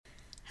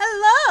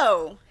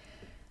Hello.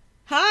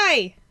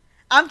 Hi.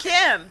 I'm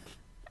Kim.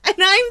 And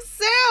I'm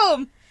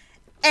Sam.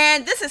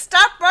 And this is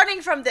Stop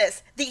Running From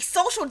This, the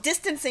social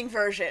distancing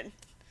version.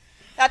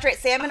 That's right.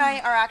 Sam and I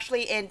are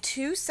actually in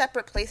two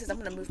separate places. I'm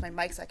going to move my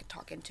mic so I can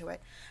talk into it.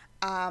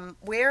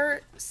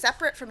 We're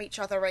separate from each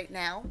other right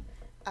now.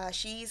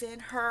 She's in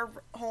her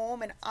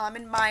home and I'm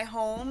in my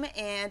home,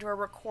 and we're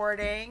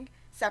recording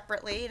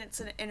separately, and it's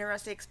an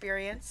interesting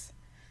experience.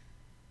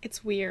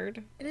 It's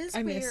weird. It is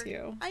I weird. miss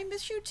you. I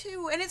miss you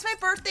too. And it's my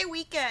birthday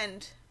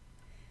weekend.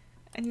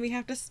 And we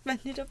have to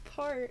spend it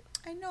apart.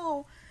 I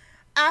know.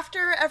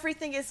 After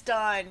everything is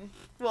done,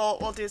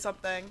 we'll do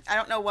something. I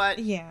don't know what.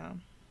 Yeah.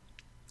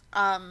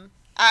 I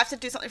have to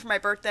do something for my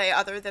birthday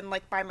other than,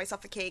 like, buy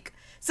myself a cake.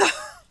 So.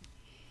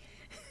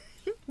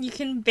 You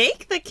can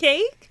bake the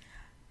cake.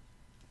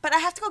 But I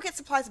have to go get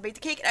supplies to bake the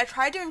cake, and I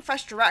tried doing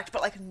Fresh Direct,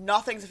 but, like,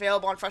 nothing's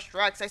available on Fresh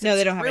Direct. So I said, No,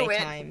 they don't have any screw it.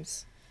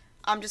 times.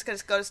 I'm just going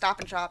to go to Stop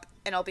and Shop,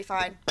 and I'll be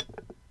fine.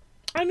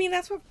 I mean,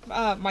 that's what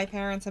my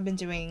parents have been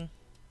doing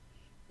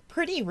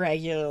pretty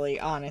regularly,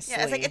 honestly.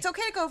 Yeah, it's like, it's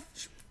okay to go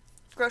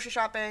grocery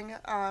shopping.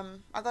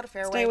 I'll go to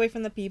Fairway. Stay away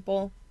from the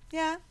people.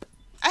 Yeah.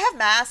 I have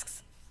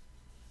masks.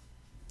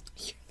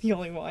 You're the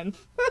only one.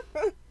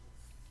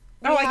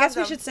 I guess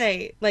we should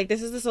say, like,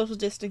 this is the social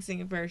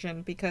distancing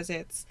version because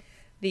it's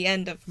the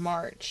end of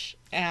March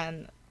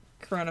and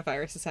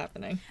coronavirus is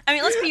happening. I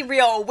mean, let's be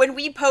real. When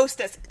we post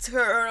this,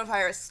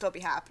 coronavirus will still be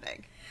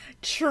happening.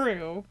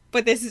 True,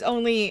 but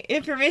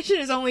information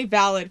is only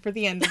valid for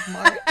the end of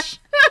March.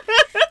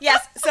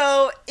 Yes,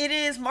 so it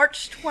is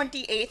March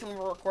 28th when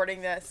we're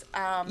recording this.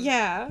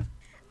 Yeah.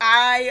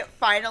 I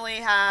finally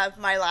have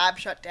my lab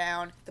shut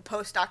down. The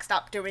postdoc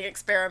stopped doing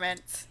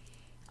experiments.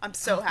 I'm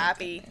so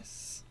happy.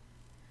 Goodness.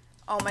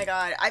 Oh my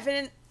god.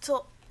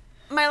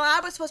 My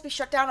lab was supposed to be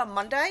shut down on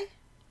Monday.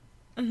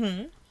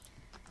 Mm-hmm.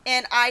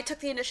 And I took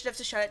the initiative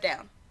to shut it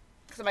down.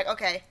 Because I'm like,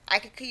 okay, I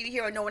can keep you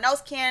here when no one else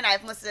can.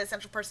 I've enlisted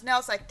essential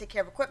personnel so I can take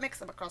care of equipment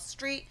because I'm across the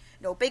street.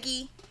 No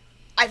biggie.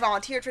 I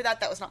volunteered for that.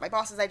 That was not my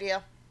boss's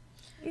idea.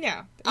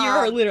 Yeah.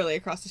 You're literally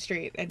across the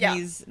street and yeah.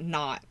 he's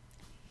not.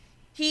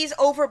 He's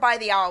over by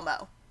the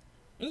Alamo.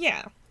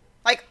 Yeah.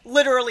 Like,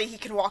 literally, he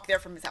can walk there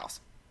from his house.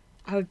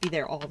 I would be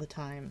there all the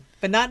time.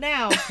 But not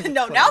now.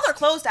 No, now they're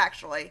closed,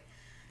 actually.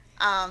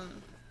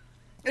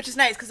 Which is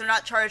nice because they're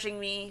not charging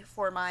me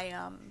for my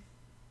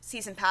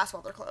season pass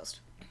while they're closed.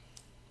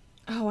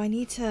 Oh, I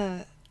need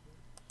to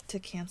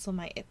cancel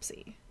my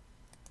IPSY.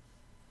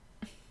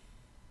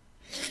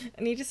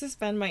 I need to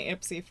suspend my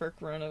IPSY for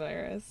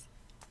coronavirus.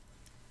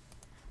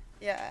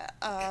 Yeah.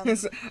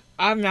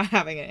 I'm not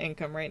having an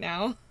income right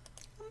now.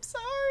 I'm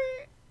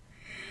sorry.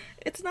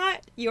 It's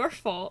not your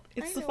fault.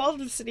 It's the fault of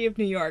the city of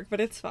New York, but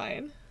it's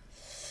fine.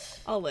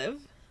 I'll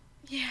live.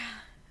 Yeah.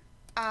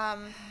 I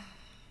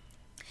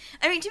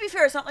mean, to be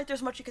fair, it's not like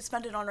there's much you could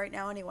spend it on right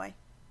now anyway.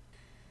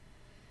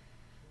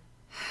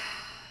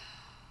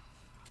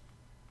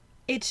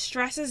 It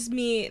stresses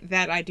me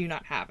that I do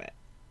not have it.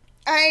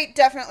 I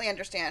definitely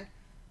understand.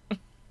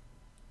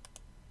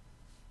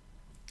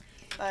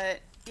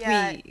 But,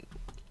 yeah.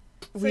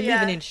 We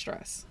live in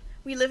stress.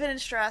 We live in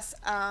stress.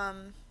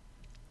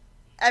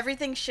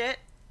 Everything's shit.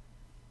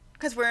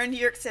 Because we're in New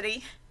York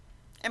City.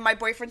 And my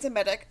boyfriend's a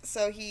medic,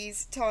 so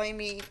he's telling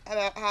me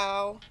about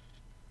how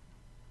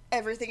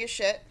everything is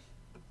shit.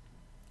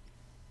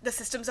 The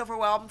system's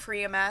overwhelmed for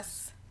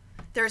EMS.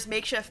 There's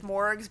makeshift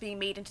morgues being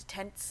made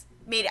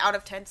out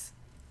of tents.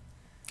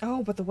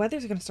 Oh, but the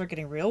weather's gonna start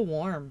getting real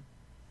warm.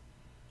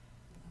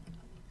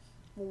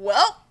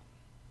 Well.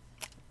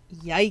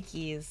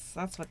 Yikes.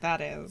 That's what that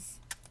is.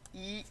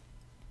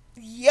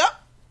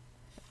 Yep.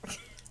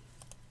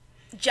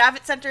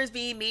 Javits Center is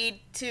being made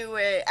to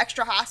an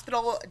extra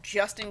hospital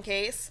just in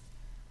case.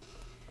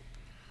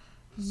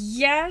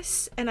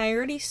 Yes, and I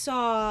already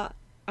saw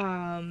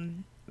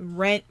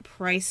rent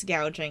price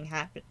gouging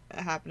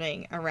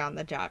happening around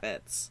the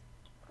Javits.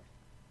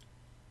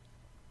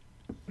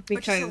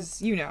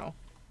 Because,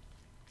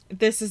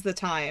 this is the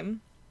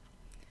time.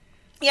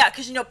 Yeah,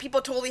 because,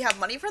 people totally have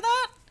money for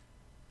that.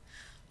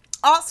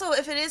 Also,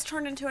 if it is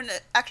turned into an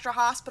extra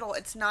hospital,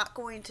 they're not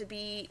going to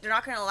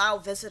allow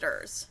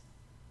visitors.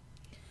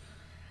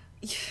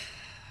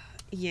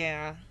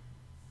 Yeah.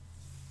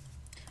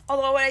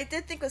 Although what I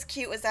did think was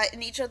cute was that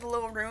in each of the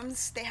little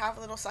rooms, they have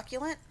a little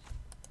succulent.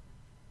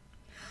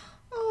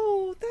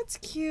 Oh, that's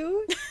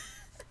cute.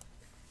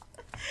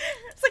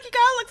 It's like you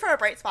gotta look for a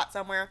bright spot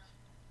somewhere.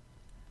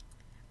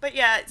 But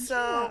yeah,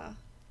 so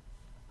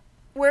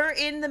we're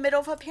in the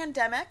middle of a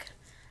pandemic.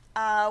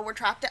 We're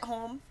trapped at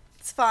home.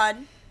 It's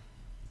fun.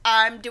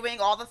 I'm doing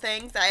all the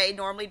things that I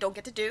normally don't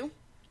get to do.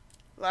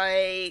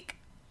 Like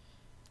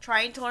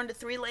trying to learn the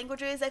 3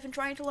 languages I've been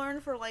trying to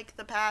learn for like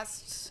the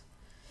past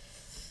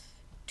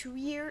 3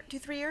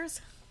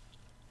 years.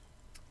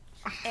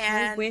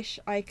 And I wish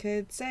I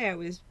could say I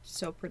was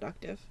so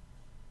productive.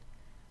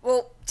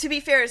 Well, to be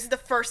fair, this is the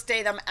first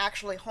day that I'm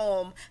actually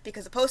home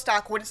because the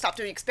postdoc wouldn't stop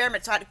doing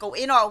experiments, so I had to go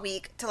in all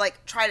week to,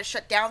 like, try to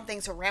shut down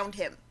things around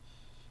him.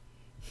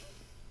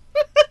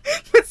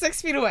 But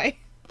 6 feet away.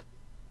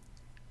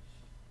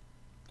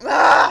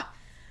 Ah!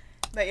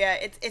 But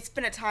yeah, it's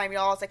been a time,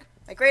 y'all. It's like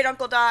my great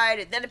uncle died,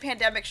 and then a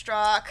pandemic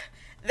struck.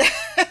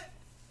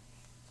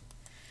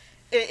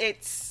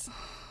 It's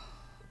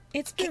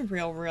been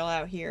real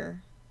out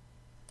here.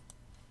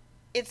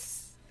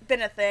 It's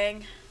been a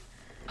thing.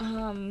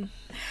 I'm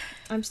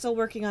still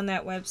working on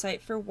that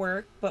website for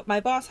work, but my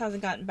boss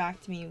hasn't gotten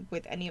back to me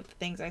with any of the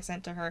things I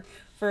sent to her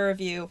for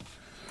review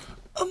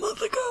a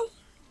month ago.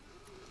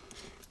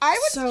 I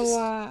would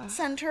just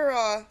send her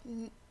a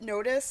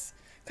notice,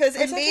 because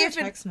it may have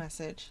been text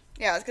message.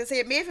 Yeah, I was gonna say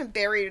it may have been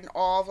buried in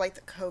all of like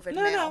the COVID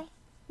mail.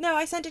 No,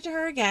 I sent it to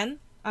her again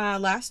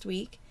last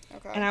week,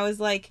 okay. And I was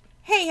like,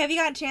 "Hey, have you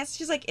got a chance?"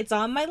 She's like, "It's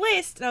on my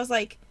list," and I was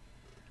like,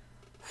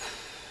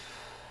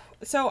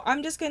 "So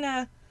I'm just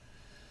gonna."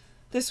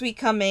 This week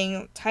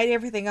coming, tidy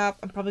everything up.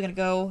 I'm probably going to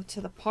go to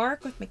the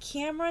park with my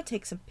camera,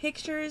 take some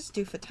pictures,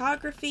 do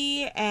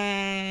photography,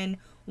 and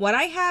what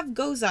I have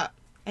goes up.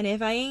 And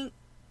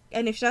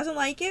if she doesn't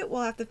like it,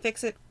 we'll have to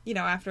fix it,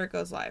 after it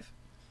goes live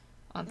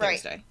on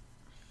Thursday.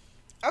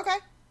 Okay.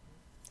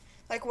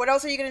 Like, what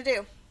else are you going to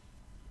do?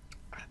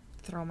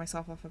 Throw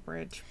myself off a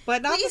bridge.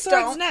 But not Please the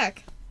dog's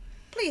neck.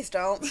 Please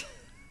don't.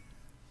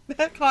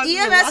 That causes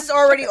EMS is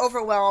already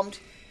overwhelmed.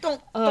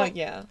 Don't.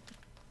 Yeah.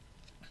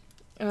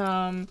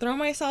 Throw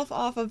myself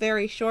off a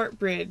very short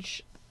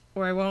bridge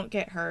where I won't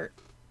get hurt.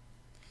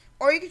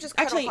 Or you could just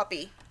cuddle a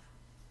puppy.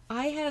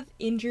 I have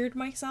injured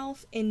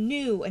myself in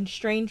new and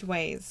strange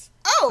ways.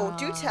 Oh,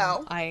 do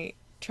tell. I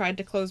tried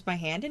to close my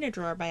hand in a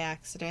drawer by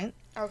accident.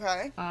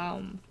 Okay.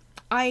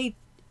 I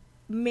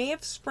may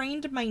have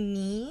sprained my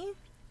knee.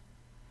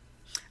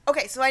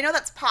 Okay, so I know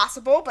that's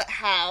possible, but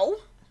how?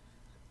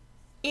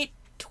 It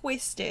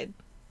twisted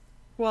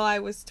while I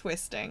was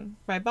twisting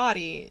my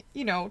body,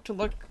 to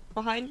look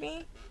behind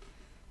me.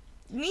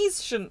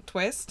 Knees shouldn't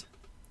twist.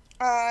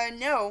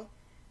 No.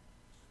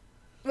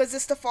 Was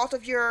this the fault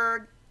of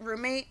your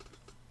roommate?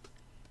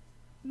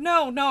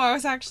 No, I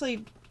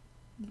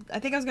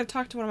think I was going to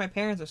talk to one of my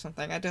parents or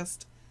something.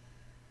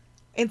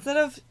 Instead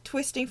of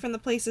twisting from the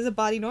places a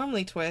body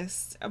normally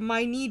twists,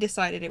 my knee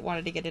decided it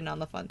wanted to get in on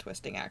the fun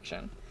twisting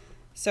action.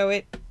 So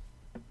it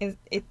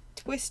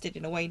twisted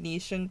in a way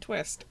knees shouldn't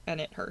twist, and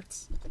it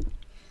hurts.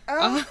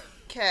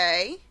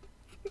 Okay.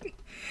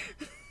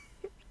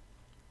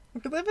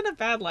 We're living a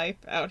bad life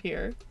out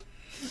here.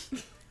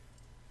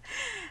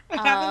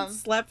 I haven't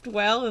slept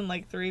well in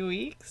like 3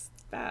 weeks.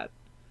 It's bad.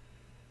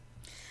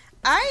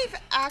 I've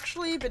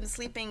actually been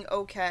sleeping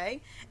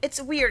okay.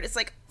 It's weird. It's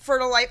like, for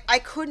the life,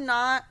 I've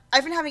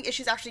been having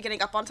issues actually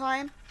getting up on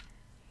time.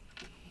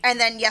 And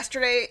then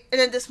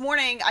this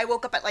morning, I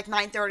woke up at like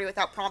 9:30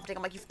 without prompting.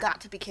 I'm like, you've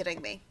got to be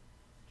kidding me.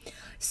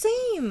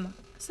 Same.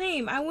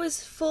 I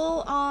was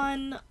full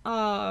on,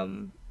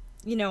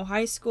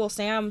 high school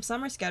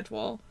summer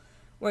schedule.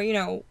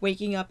 Where,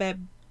 waking up at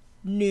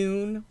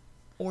noon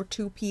or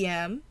 2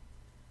 p.m.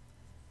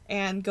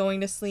 and going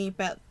to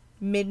sleep at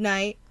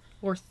midnight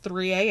or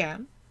 3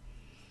 a.m.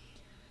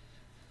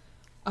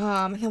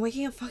 And then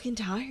waking up fucking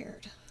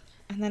tired.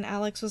 And then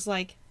Alex was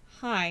like,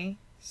 "Hi,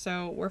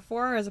 so we're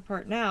 4 hours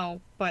apart now,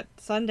 but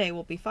Sunday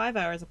will be 5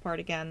 hours apart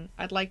again.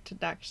 I'd like to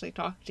actually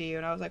talk to you."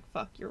 And I was like,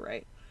 "Fuck, you're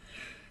right."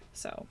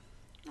 So,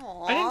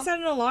 Aww. I didn't set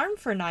an alarm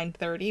for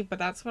 9:30, but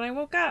that's when I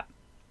woke up.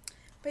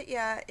 But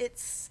yeah,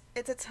 it's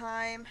a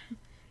time.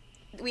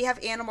 We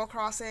have Animal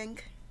Crossing.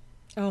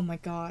 Oh my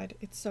god,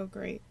 it's so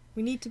great.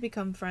 We need to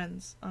become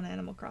friends on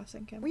Animal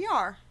Crossing, Kim. We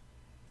are.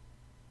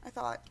 I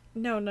thought.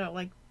 No,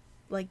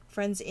 like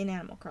friends in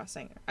Animal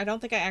Crossing. I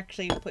don't think I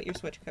actually put your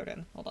Switch code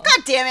in. Hold on.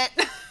 God damn it!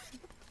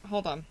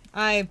 Hold on.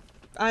 I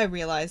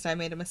realized I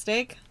made a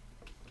mistake.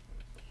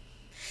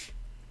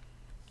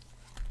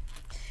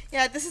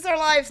 Yeah, this is our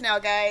lives now,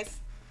 guys.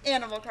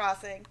 Animal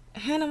Crossing.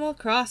 Animal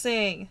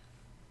Crossing.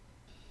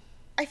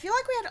 I feel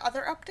like we had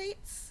other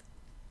updates.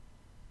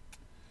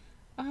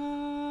 I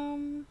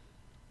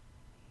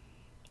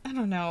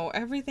don't know.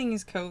 Everything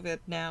is COVID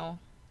now.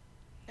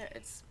 Where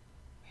is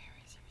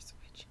your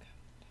Switch code?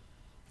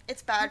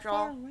 It's bad,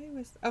 y'all.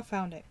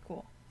 Found it.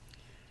 Cool.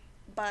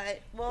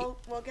 But we'll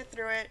get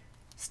through it.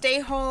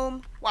 Stay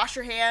home. Wash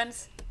your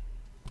hands.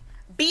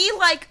 Be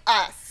like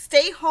us.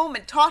 Stay home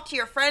and talk to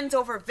your friends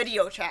over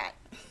video chat.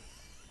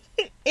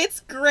 It's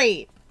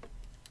great.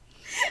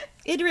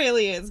 It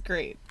really is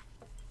great.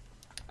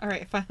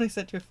 Alright, I finally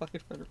sent you a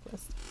fucking friend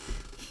request.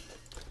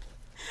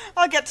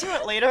 I'll get to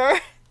it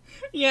later.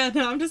 Yeah,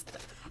 no,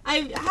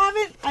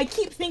 I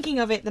keep thinking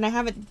of it, then I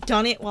haven't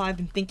done it while I've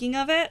been thinking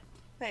of it.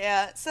 But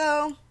yeah,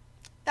 so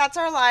that's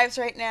our lives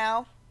right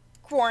now.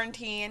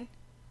 Quarantine.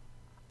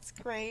 It's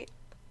great.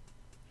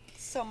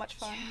 So much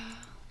fun. Yeah.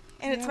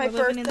 And it's my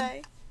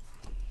birthday.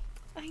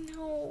 I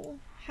know.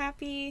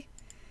 Happy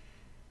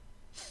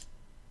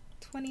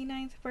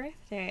 29th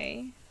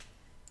birthday.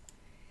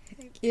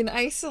 In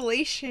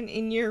isolation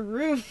in your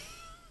room.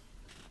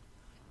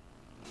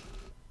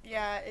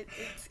 Yeah,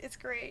 it's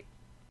great.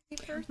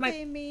 Happy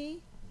birthday, me.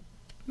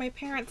 My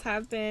parents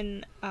have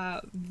been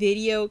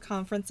video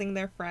conferencing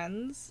their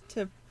friends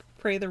to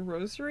pray the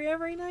rosary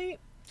every night.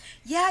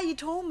 Yeah, you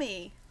told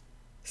me.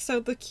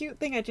 So the cute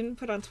thing I didn't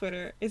put on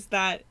Twitter is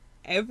that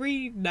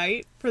every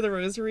night for the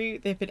rosary,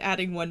 they've been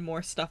adding one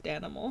more stuffed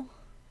animal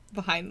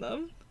behind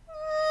them.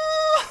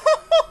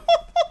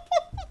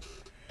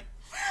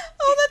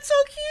 Oh, that's so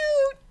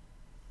cute.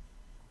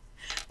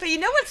 But you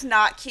know what's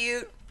not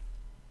cute?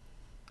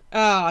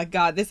 Oh,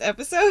 God, this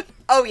episode?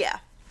 Oh, yeah.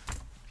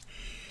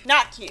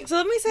 Not cute. So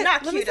let me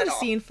set the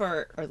scene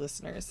for our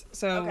listeners.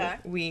 So okay.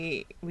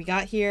 we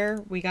got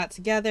here, we got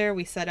together,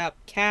 we set up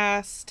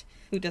Cast,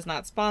 who does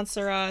not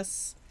sponsor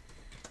us,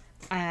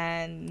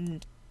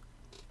 and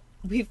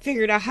we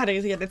figured out how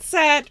to get it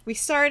set. We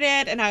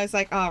started, and I was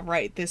like, oh,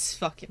 right, this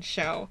fucking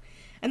show.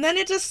 And then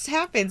it just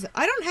happens.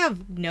 I don't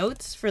have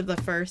notes for the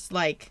first,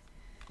 like...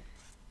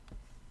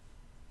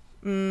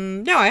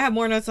 no, I have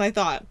more notes than I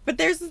thought. But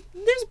there's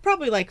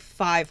probably, like,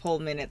 5 whole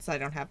minutes I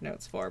don't have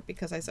notes for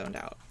because I zoned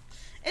out.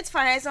 It's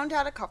fine. I zoned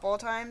out a couple of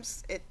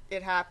times.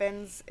 It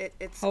happens.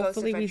 It's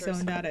Hopefully we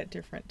zoned out at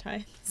different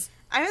times.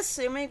 I'm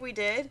assuming we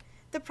did.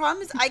 The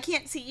problem is I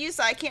can't see you,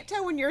 so I can't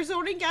tell when you're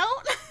zoning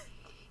out.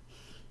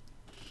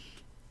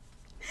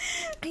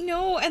 I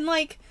know, and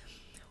like,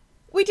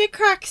 we did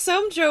crack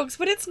some jokes,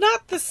 but it's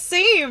not the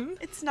same.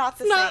 It's not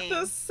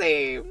the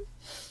same.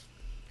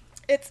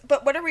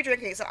 But what are we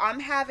drinking? So I'm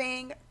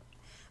having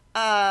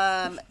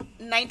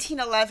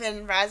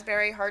 1911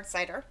 raspberry hard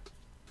cider.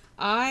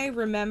 I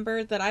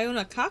remember that I own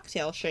a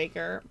cocktail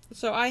shaker,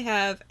 so I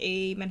have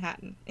a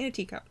Manhattan in a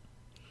teacup.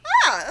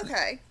 Ah,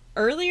 okay.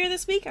 Earlier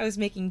this week, I was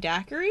making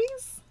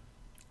daiquiris.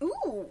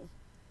 Ooh.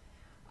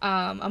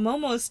 I'm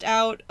almost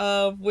out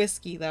of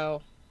whiskey,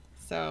 though,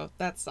 so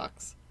that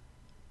sucks.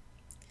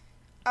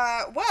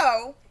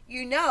 Well,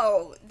 you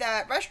know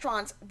that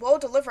restaurants will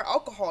deliver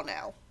alcohol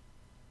now.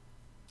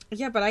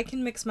 Yeah, but I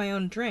can mix my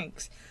own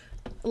drinks.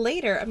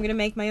 Later, I'm gonna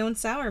make my own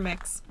sour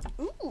mix.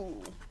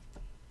 Ooh.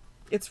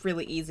 It's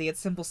really easy. It's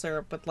simple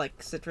syrup with,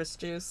 like, citrus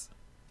juice.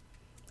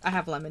 I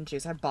have lemon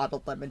juice. I have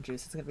bottled lemon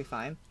juice. It's gonna be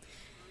fine.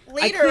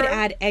 Later, I could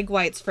add egg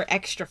whites for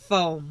extra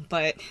foam,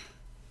 but...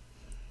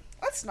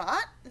 Let's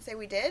not. And say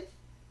we did.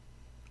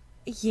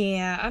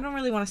 Yeah, I don't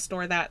really want to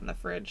store that in the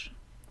fridge.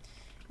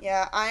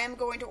 Yeah, I am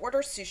going to order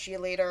sushi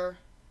later.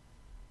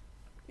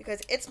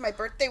 Because it's my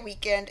birthday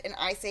weekend, and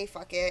I say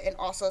fuck it, and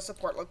also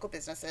support local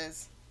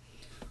businesses.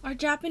 Our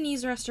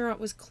Japanese restaurant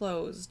was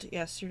closed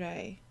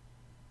yesterday.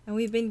 And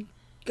we've been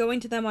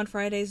going to them on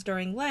Fridays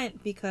during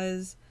Lent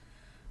because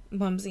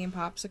Mumsy and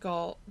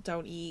Popsicle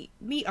don't eat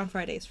meat on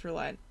Fridays for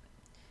Lent.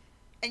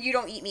 And you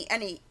don't eat meat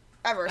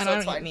ever, and so I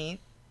it's don't fine. eat meat.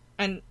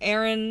 And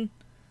Aaron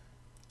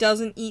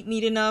doesn't eat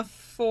meat enough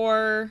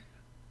for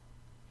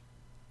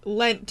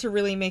Lent to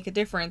really make a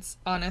difference,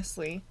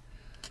 honestly.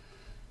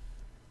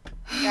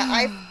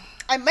 Yeah,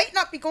 I might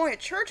not be going to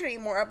church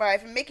anymore, but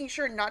I've been making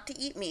sure not to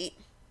eat meat.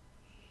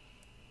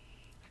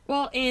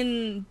 Well,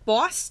 in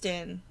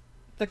Boston,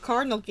 the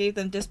cardinal gave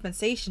them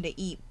dispensation to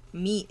eat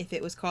meat if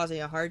it was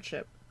causing a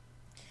hardship.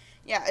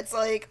 Yeah, it's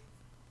like,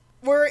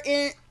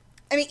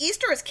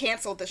 Easter is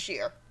canceled this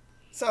year,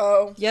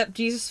 so... Yep,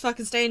 Jesus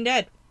fucking staying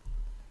dead.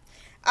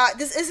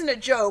 This isn't a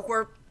joke,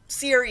 we're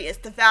serious.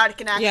 The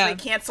Vatican actually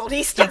canceled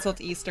Easter.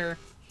 Canceled Easter.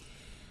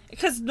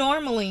 Because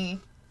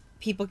normally,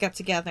 people get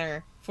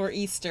together for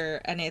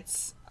Easter, and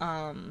it's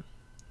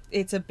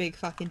a big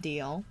fucking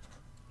deal.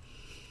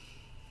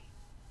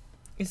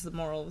 Is the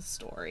moral of the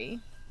story.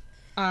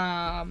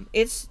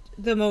 It's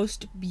the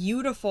most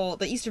beautiful...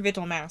 The Easter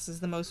Vigil Mass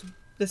is the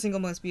single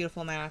most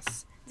beautiful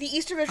Mass. The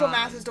Easter Vigil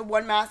Mass is the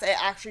one Mass I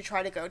actually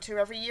try to go to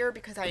every year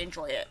because I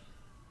enjoy it.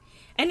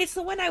 And it's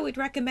the one I would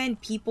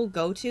recommend people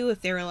go to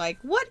if they were like,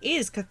 what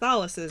is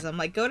Catholicism?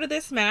 Like, go to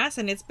this Mass,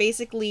 and it's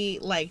basically,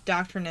 like,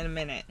 Doctrine in a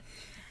Minute.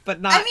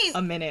 But not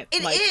a minute,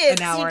 like is.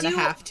 An hour and a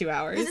half, 2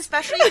 hours. Because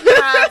especially if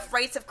you have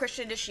rites of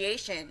Christian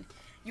initiation.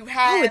 You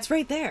have... Oh, it's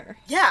right there.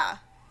 Yeah.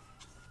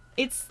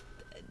 It's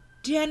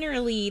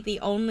generally the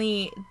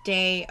only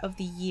day of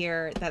the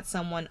year that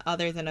someone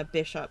other than a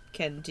bishop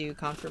can do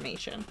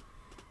confirmation.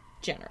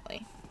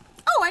 Generally.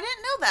 Oh, I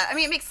didn't know that. I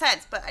mean, it makes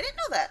sense, but I didn't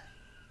know that.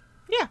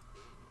 Yeah.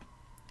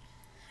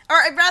 Or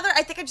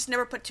I think I just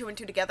never put two and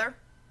two together.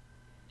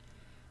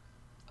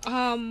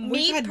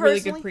 We've had really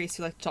good priests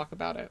who like to talk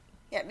about it.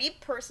 Yeah, me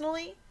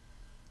personally,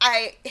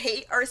 I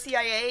hate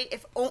RCIA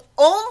if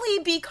only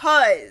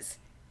because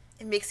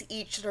it makes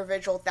each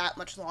vigil that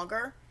much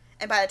longer.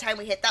 And by the time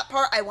we hit that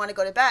part, I want to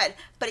go to bed.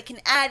 But it can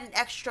add an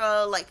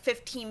extra,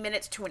 15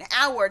 minutes to an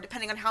hour,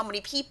 depending on how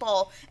many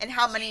people and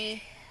how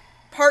many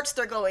parts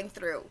they're going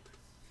through.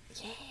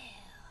 Yeah.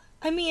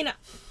 I mean,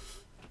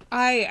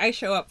 I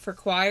show up for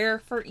choir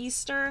for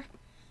Easter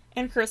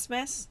and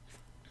Christmas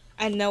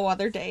and no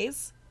other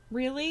days,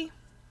 really.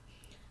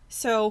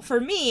 So for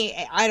me,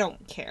 I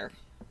don't care.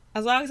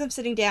 As long as I'm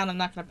sitting down, I'm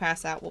not going to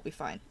pass out, we'll be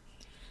fine.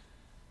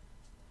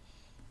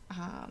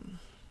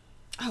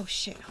 Oh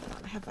shit, hold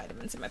on, I have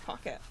vitamins in my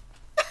pocket.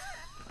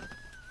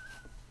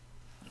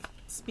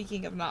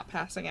 Speaking of not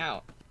passing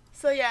out.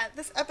 So yeah,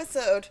 this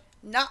episode,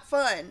 not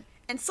fun.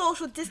 And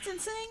social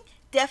distancing,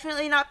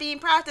 definitely not being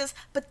practiced,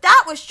 but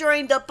that was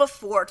during the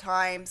before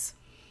times.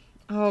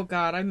 Oh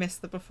god, I miss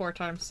the before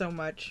times so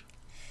much.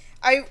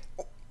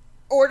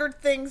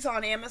 ordered things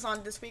on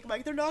Amazon this week. I'm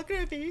like, they're not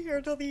going to be here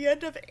until the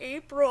end of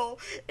April.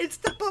 It's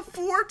the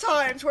before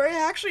times where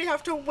I actually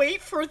have to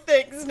wait for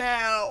things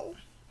now.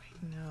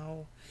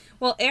 No.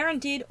 Well, Aaron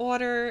did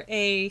order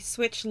a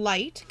Switch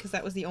Lite, because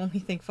that was the only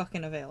thing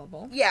fucking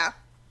available. Yeah.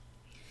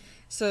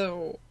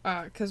 So,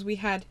 because we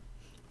had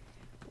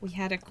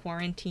a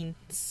quarantine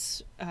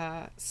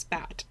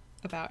spat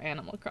about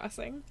Animal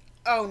Crossing.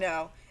 Oh,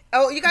 no.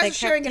 Oh, you guys are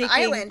sharing an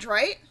island,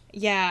 right?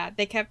 Yeah,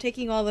 they kept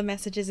taking all the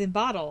messages in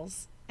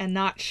bottles and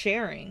not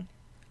sharing.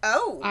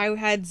 Oh. I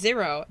had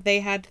 0. They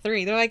had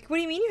 3. They're like, what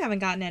do you mean you haven't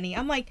gotten any?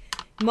 I'm like,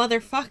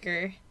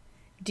 motherfucker,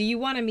 do you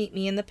want to meet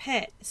me in the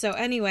pit? So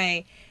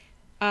anyway,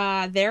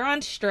 they're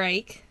on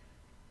strike.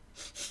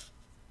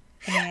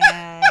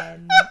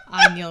 And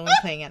I'm the only one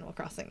playing Animal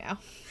Crossing now.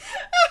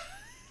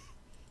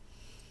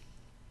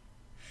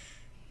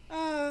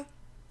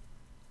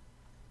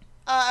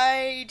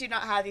 I do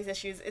not have these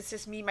issues. It's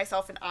just me,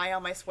 myself, and I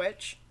on my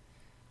Switch.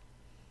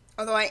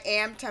 Although I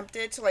am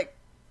tempted to, like,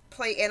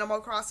 play Animal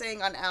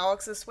Crossing on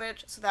Alex's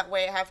Switch, so that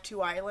way I have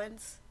 2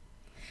 islands.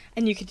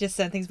 And you could just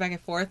send things back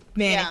and forth.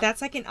 Man, yeah. If that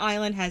second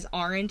island has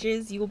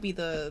oranges, you will be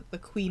the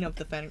queen of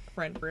the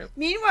friend group.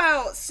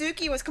 Meanwhile,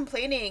 Suki was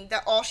complaining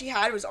that all she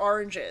had was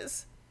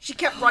oranges. She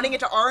kept running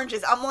into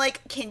oranges. I'm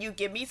like, can you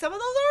give me some of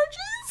those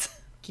oranges?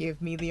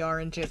 Give me the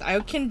oranges. I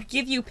can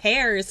give you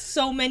pears.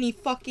 So many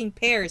fucking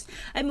pears.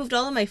 I moved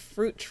all of my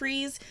fruit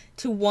trees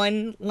to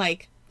one,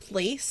 like,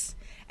 place,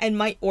 and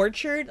my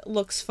orchard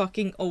looks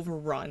fucking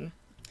overrun.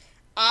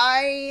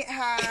 I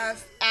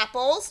have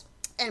apples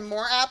and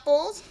more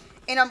apples,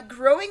 and I'm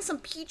growing some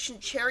peach and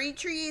cherry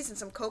trees and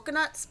some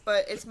coconuts,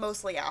 but it's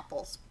mostly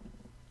apples.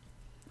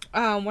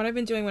 What I've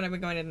been doing when I've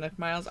been going to Nook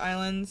Miles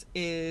Islands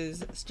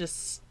is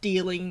just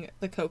stealing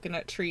the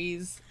coconut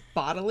trees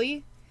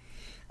bodily.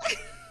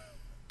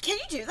 Can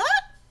you do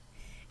that?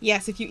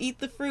 Yes, if you eat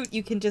the fruit,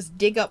 you can just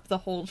dig up the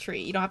whole tree.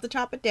 You don't have to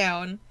chop it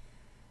down.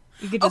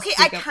 You can just dig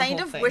up the whole thing. I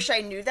kind of wish I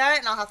knew that,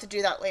 and I'll have to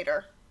do that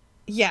later.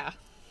 Yeah.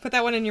 Put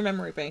that one in your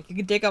memory bank. You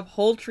can dig up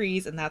whole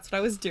trees, and that's what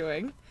I was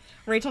doing.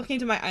 Rachel came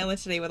to my island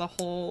today with a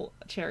whole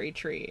cherry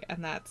tree,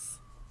 and that's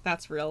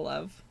real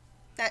love.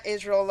 That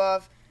is real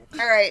love.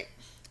 All right.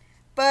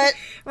 But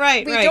we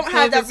don't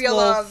have that real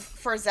love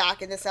for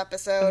Zach in this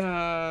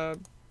episode.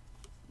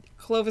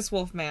 Clovis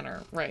Wolf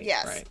Manor. Right.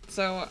 Yes. Right.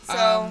 So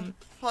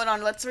hold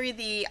on. Let's read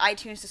the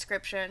iTunes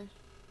description.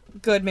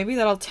 Good. Maybe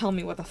that'll tell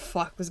me what the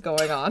fuck was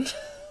going on.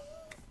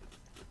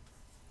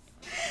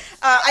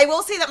 I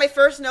will say that my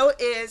first note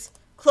is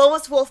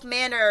Clovis Wolf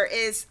Manor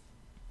is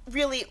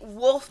really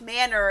Wolf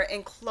Manor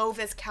in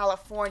Clovis,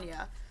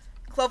 California.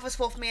 Clovis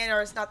Wolf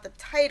Manor is not the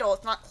title.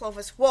 It's not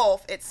Clovis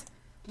Wolf. It's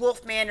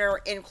Wolf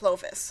Manor in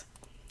Clovis.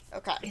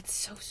 Okay. It's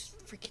so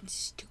freaking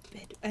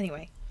stupid.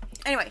 Anyway.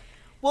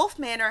 Wolf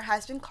Manor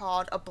has been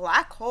called a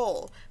black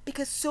hole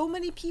because so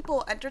many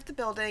people entered the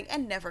building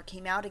and never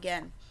came out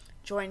again.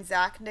 Join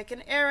Zach, Nick,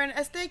 and Aaron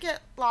as they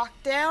get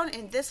locked down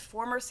in this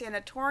former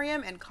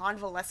sanatorium and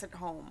convalescent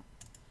home.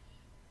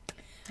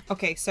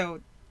 Okay,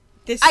 so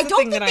this is I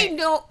don't think they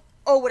know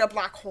what a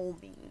black hole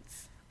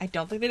means. I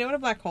don't think they know what a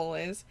black hole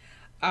is.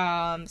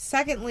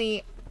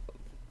 Secondly,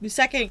 the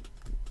second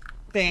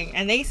thing,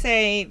 and they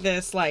say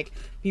this, like,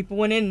 people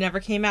went in and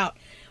never came out.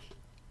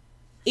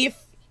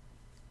 If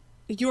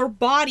your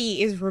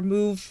body is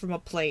removed from a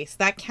place,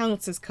 that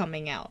counts as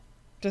coming out.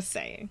 Just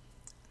saying.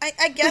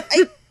 I guess,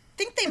 I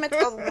think they meant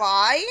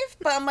alive,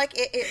 but I'm like,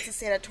 it's a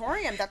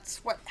sanatorium.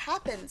 That's what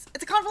happens.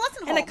 It's a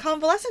convalescent home. And a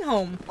convalescent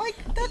home. Like,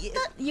 that...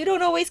 You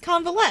don't always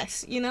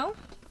convalesce, you know?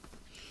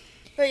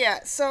 But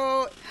yeah,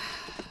 so...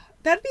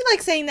 That'd be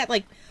like saying that,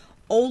 like,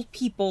 old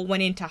people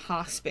went into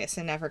hospice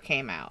and never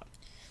came out.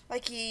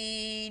 Like,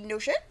 no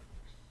shit?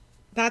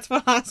 That's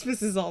what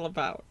hospice is all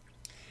about.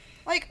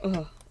 Like...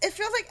 Ugh. It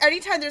feels like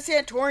anytime there's a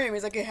sanatorium,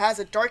 it's like it has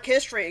a dark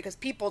history because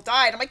people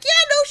died. I'm like, yeah,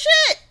 no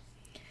shit!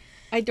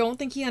 I don't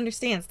think he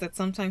understands that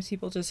sometimes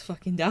people just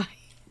fucking die.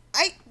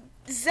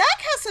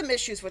 Zach has some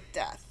issues with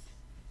death.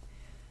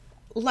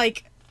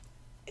 Like,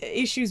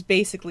 issues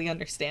basically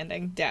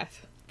understanding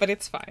death. But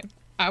it's fine.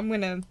 I'm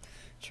gonna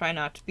try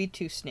not to be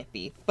too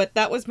snippy. But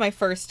that was my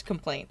first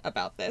complaint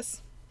about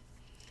this.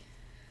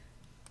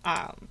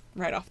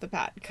 Right off the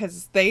bat.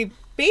 Because they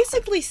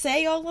basically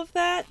say all of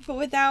that, but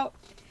without...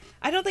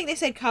 I don't think they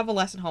said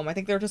convalescent home. I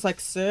think they were just like,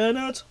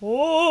 sanatorium.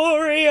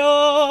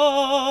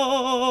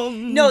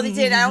 No, they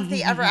did. I don't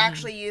think they ever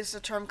actually used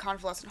the term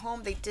convalescent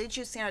home. They did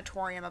use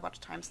sanatorium a bunch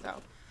of times,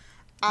 though.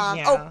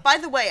 Yeah. Oh, by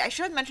the way, I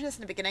should have mentioned this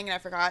in the beginning and I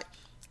forgot.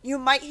 You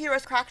might hear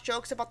us crack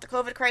jokes about the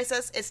COVID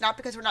crisis. It's not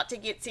because we're not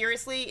taking it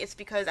seriously. It's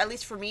because, at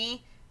least for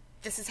me,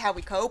 this is how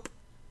we cope.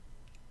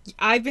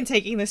 I've been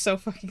taking this so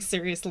fucking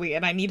seriously,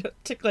 and I need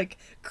to like,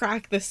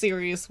 crack the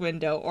serious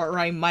window, or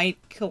I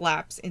might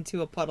collapse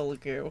into a puddle of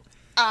goo.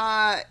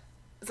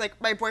 It's like,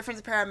 my boyfriend's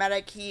a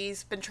paramedic.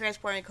 He's been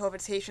transporting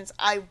COVID patients.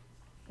 I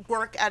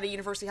work at a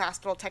university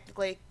hospital,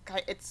 technically.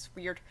 It's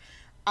weird.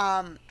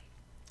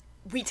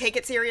 We take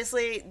it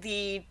seriously.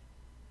 The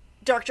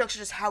dark jokes are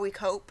just how we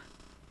cope.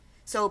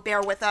 So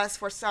bear with us.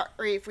 We're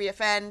sorry if we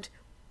offend.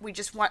 I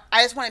just want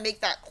to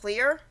make that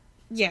clear.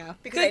 Yeah.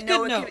 Because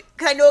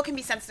I know it can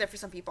be sensitive for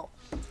some people.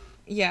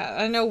 Yeah,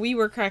 I know we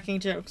were cracking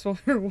jokes while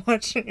we were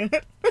watching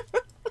it.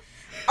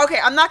 Okay,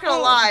 I'm not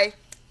gonna lie.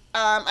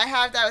 I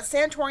have that was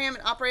sanatorium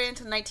and operated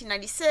until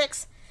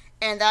 1996,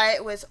 and that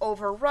it was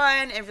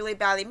overrun and really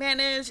badly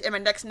managed. And my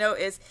next note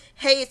is,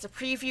 hey, it's a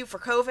preview for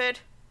COVID.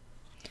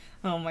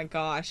 Oh my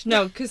gosh.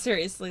 No, because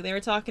seriously, they were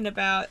talking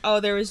about,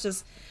 there was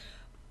just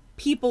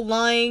people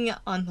lying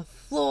on the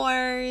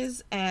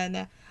floors,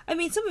 and I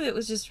mean, some of it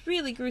was just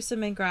really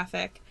gruesome and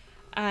graphic.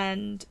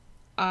 And,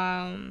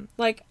 I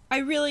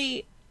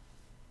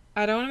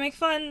don't want to make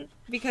fun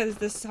because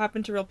this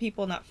happened to real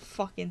people and that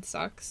fucking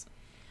sucks.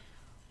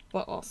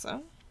 But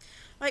also,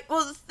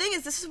 well, the thing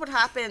is, this is what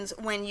happens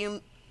when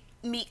you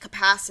meet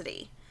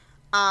capacity.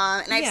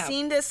 And I've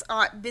seen this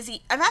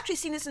I've actually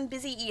seen this in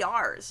busy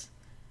ERs.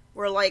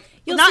 Where,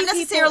 you'll not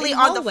necessarily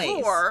on the hallways.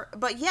 floor,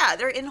 but yeah,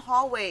 they're in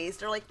hallways.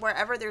 They're,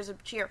 wherever there's a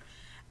chair.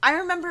 I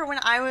remember when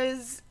I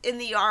was in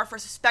the ER for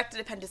suspected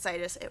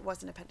appendicitis. It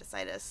wasn't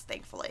appendicitis,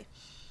 thankfully.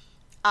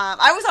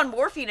 I was on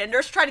morphine, and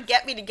nurse tried to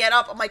get me to get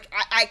up. I'm like,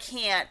 I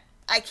can't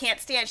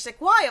stand. She's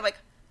like, why? I'm like,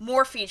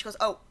 morphine. She goes,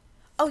 oh,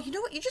 you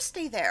know what? You just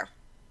stay there.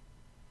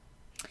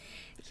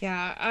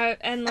 Yeah,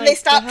 and they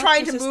stopped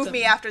trying to move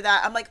me after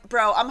that. I'm like,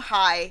 bro, I'm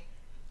high.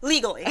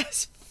 Legally.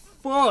 As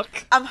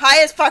fuck. I'm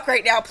high as fuck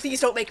right now. Please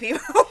don't make me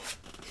move.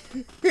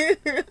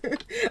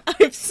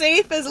 I'm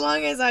safe as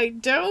long as I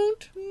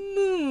don't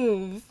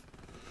move.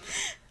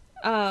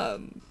 But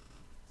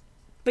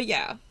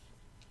yeah.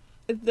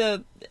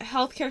 The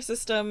healthcare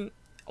system,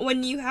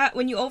 when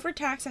you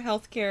overtax a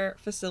healthcare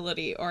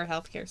facility or a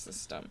healthcare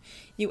system,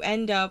 you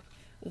end up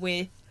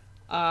with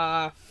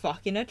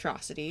fucking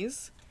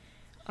atrocities.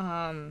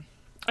 I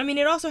mean,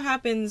 it also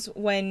happens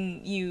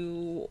when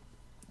you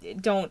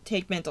don't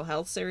take mental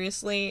health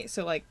seriously,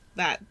 so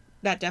that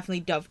definitely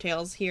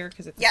dovetails here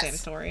because it's a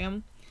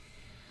sanatorium.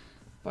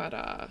 But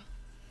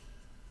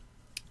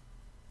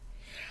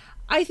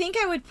I think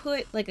I would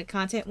put a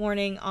content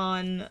warning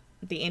on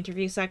the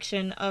interview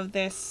section of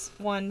this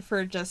one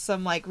for just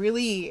some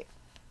really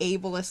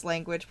ableist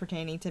language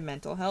pertaining to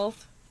mental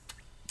health.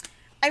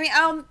 I mean,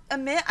 I'll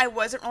admit I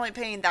wasn't really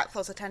paying that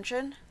close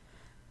attention.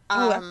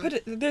 I put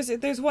it.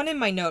 There's one in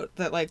my note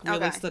that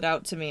really stood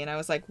out to me, and I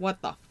was like,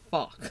 "What the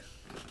fuck?"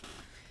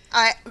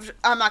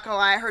 I'm not gonna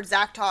lie. I heard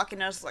Zach talk,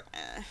 and I was like,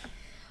 eh.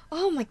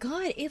 Oh my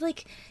god!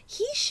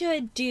 He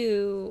should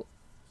do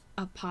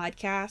a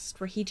podcast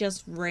where he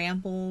just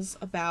rambles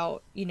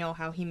about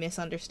how he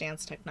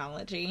misunderstands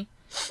technology,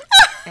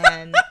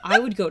 and I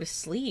would go to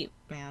sleep,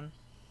 man.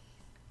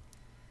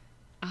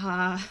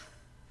 I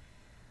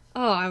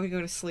would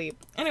go to sleep.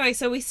 Anyway,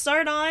 so we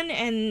start on,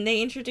 and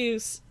they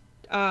introduce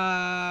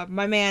my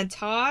man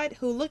Todd,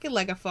 who looking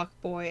like a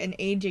fuckboy, an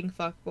aging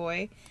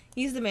fuckboy.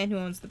 He's the man who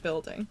owns the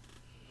building.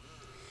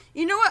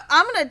 You know what?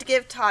 I'm gonna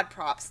give Todd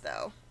props,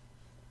 though.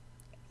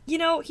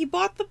 He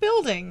bought the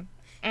building.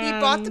 He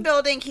bought the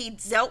building. He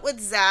dealt with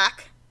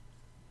Zach.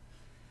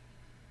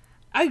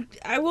 I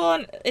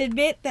will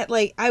admit that,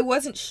 I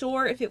wasn't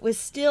sure if it was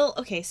still...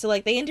 Okay, so,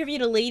 they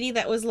interviewed a lady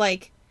that was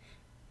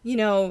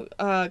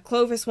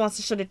Clovis wants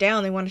to shut it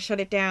down. They want to shut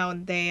it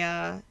down.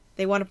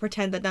 They want to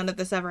pretend that none of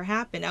this ever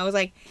happened. I was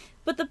like,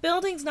 but the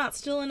building's not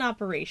still in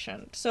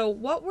operation. So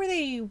what were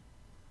they,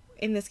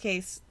 in this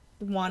case,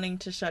 wanting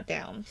to shut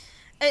down?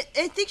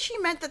 I think she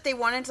meant that they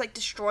wanted to,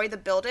 destroy the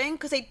building,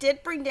 because they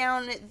did bring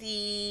down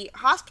the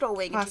hospital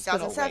wing in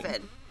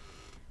 2007.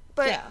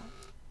 But... yeah.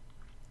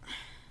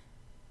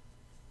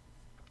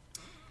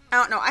 I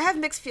don't know. I have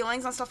mixed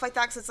feelings on stuff like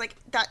that, because it's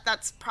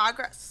that's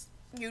progress.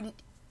 You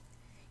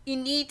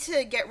need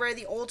to get rid of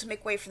the old to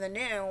make way for the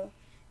new.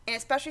 And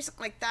especially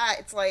something like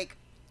that,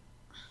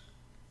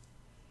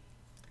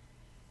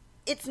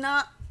 it's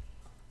not...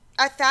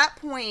 At that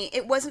point,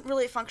 it wasn't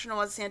really functional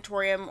as a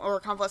sanatorium or a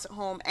convalescent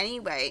home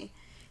anyway,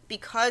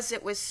 because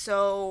it was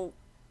so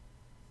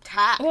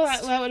taxed. Well,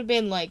 that would have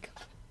been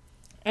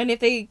and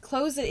if they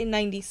closed it in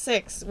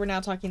 96, we're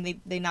now talking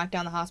they knocked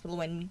down the hospital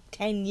when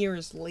 10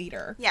 years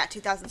later. Yeah,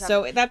 2007.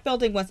 So that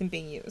building wasn't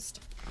being used.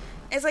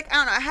 It's I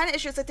don't know, I had an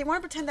issue. It's they want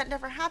to pretend that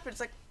never happened.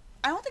 It's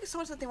I don't think it's so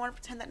much that they want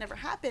to pretend that never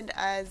happened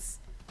as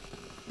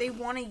they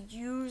want to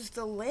use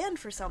the land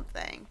for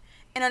something.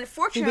 And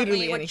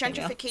unfortunately, with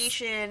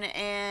gentrification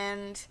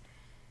and,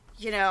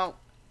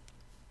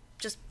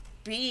 just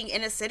being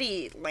in a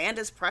city, land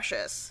is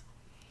precious.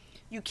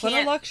 You can't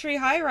put a luxury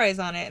high-rise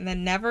on it and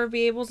then never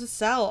be able to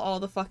sell all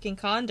the fucking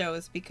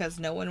condos because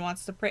no one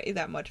wants to pay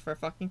that much for a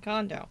fucking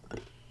condo.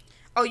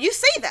 Oh, you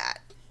say that.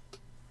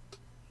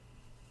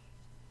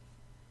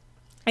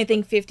 I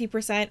think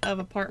 50% of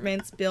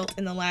apartments built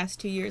in the last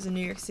 2 years in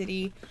New York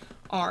City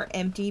are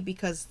empty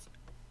because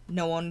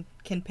no one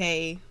can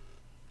pay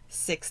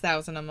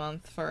 $6,000 a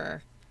month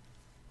for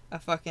a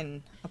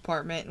fucking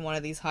apartment in one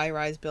of these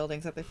high-rise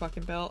buildings that they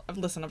fucking built.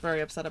 Listen, I'm very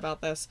upset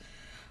about this.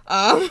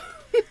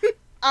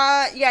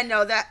 Yeah,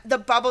 no, that the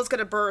bubble's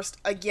gonna burst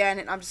again,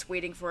 and I'm just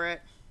waiting for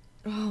it.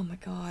 Oh my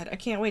god, I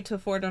can't wait to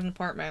afford an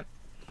apartment.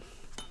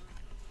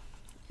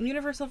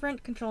 Universal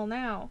rent control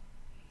now.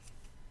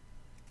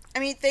 I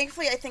mean,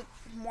 thankfully, I think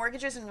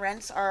mortgages and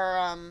rents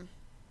are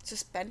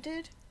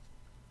suspended.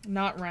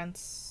 Not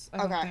rents, I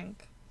don't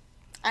think.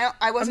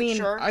 I wasn't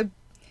sure.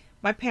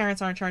 My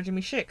parents aren't charging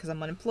me shit because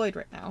I'm unemployed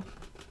right now.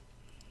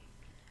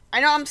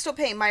 I know I'm still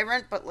paying my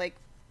rent, but, like,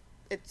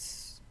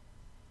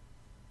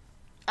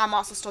 I'm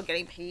also still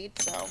getting paid,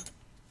 so.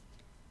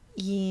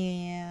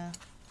 Yeah.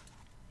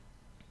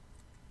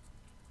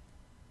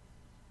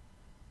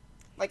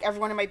 Like,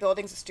 everyone in my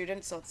building's a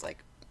student, so it's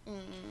like,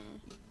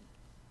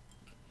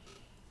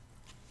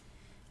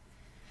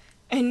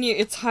 And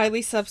it's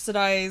highly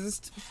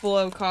subsidized,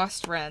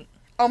 below-cost rent.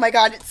 Oh my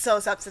god, it's so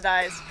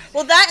subsidized.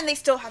 Well, that and they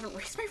still haven't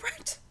raised my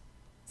rent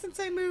since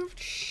I moved.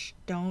 Shh,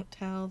 don't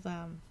tell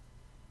them.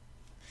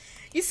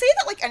 You say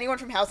that like anyone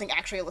from housing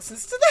actually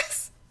listens to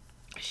this?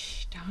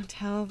 Shh, don't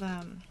tell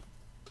them.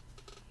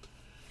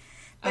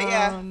 But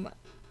yeah.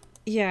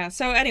 Yeah,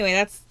 so anyway,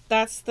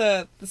 that's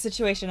the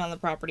situation on the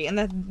property. And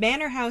the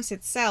manor house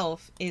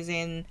itself is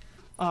in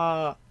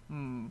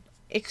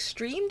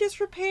extreme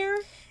disrepair.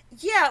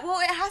 Yeah, well,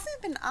 it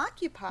hasn't been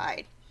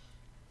occupied.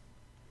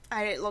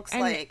 It looks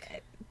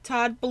like.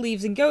 Todd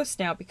believes in ghosts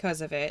now because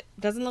of it.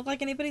 Doesn't look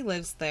like anybody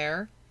lives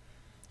there.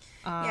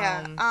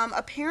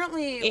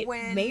 Apparently it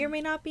may or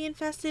may not be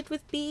infested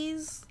with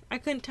bees. I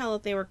couldn't tell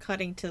if they were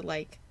cutting to,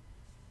 like,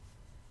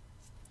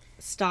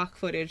 stock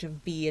footage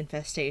of bee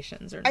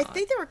infestations or not. I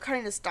think they were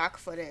cutting to stock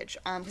footage,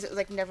 because it was,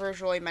 like, never was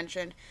really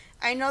mentioned.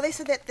 I know they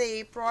said that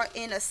they brought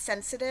in a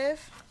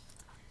sensitive,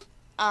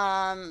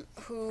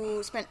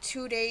 who spent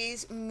 2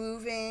 days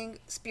moving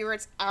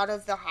spirits out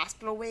of the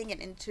hospital wing and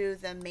into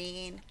the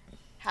main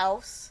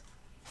house.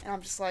 And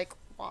I'm just like,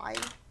 why?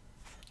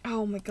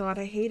 Oh my god,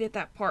 I hated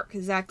that part,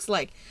 because Zach's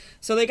like,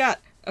 so they got,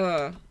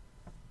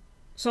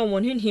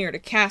 someone in here to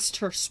cast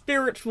her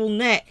spiritual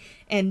net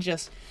and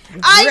just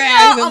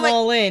drag them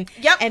all in.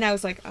 Yep. And I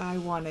was like, I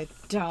want to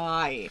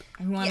die.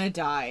 I want to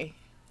die.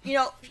 You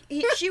know,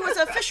 she was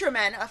a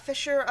fisherman, a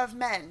fisher of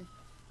men.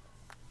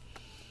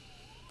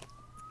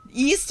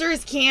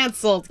 Easter's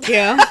canceled,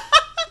 Kim.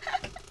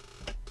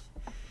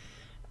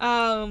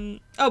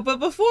 But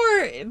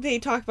before they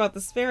talk about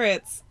the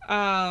spirits,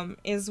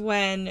 is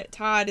when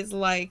Todd is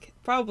like,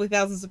 probably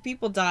thousands of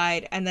people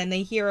died, and then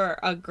they hear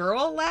a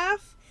girl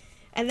laugh,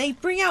 and they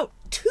bring out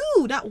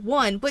not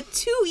one, but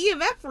two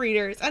EMF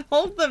readers and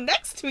hold them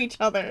next to each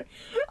other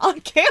on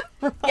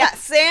camera. Yeah,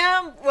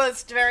 Sam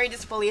was very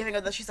disbelieving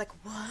of this. She's like,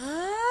 what?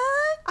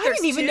 I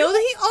didn't even know that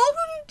he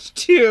owned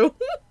two.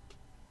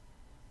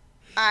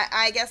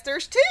 I guess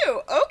there's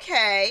two.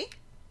 Okay.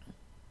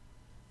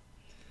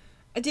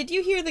 Did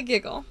you hear the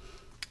giggle?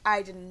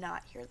 I did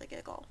not hear the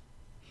giggle.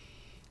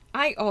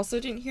 I also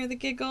didn't hear the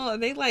giggle.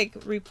 They, like,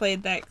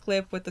 replayed that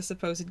clip with the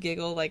supposed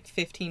giggle, like,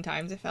 15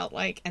 times, it felt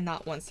like, and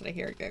not once did I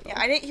hear a giggle. Yeah,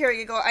 I didn't hear a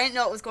giggle. I didn't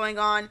know what was going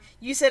on.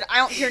 You said, I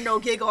don't hear no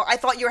giggle. I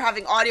thought you were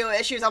having audio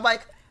issues. I'm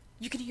like,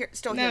 you can hear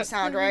the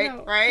sound, right?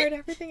 No. Right? Heard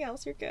everything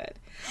else, you're good.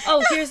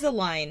 Oh, here's the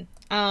line.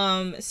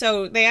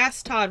 So they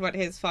asked Todd what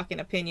his fucking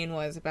opinion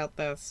was about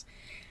this,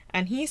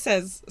 and he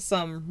says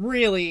some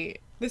really...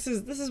 This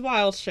is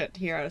wild shit to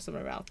hear out of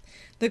someone's mouth.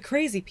 The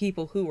crazy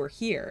people who were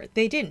here,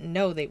 they didn't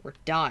know they were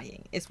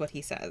dying, is what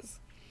he says.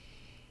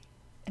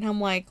 And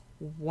I'm like,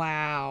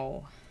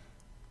 wow.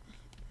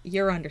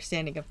 Your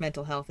understanding of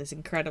mental health is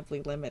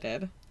incredibly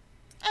limited.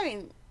 I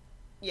mean,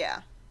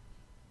 yeah.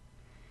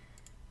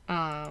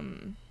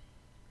 And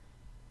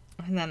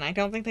then I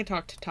don't think they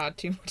talked to Todd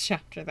too much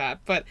after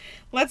that. But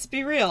let's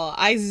be real.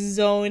 I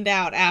zoned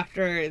out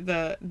after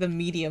the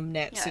medium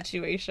net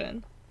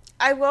situation.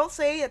 I will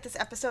say that this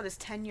episode is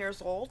 10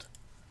 years old.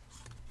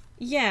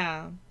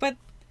 Yeah, but...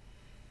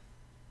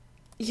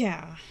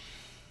 Yeah.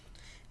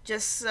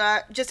 Just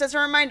as a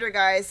reminder,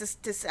 guys,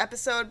 this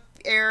episode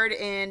aired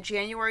in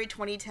January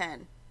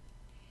 2010.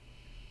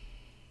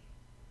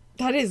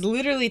 That is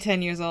literally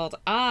 10 years old.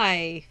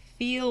 I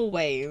feel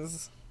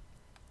ways.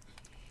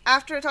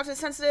 After I talked to the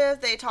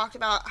sensitive, they talked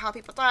about how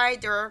people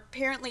died. There were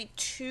apparently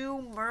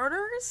 2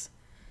 murders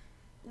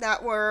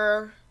that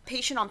were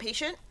patient on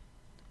patient.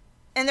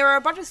 And there were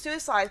a bunch of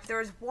suicides, but there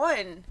was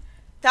one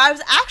that I was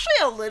actually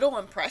a little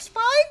impressed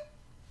by.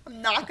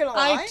 I'm not gonna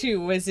lie. I,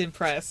 too, was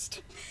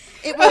impressed.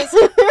 It was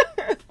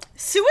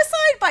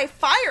suicide by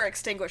fire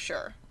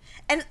extinguisher.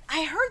 And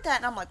I heard that,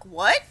 and I'm like,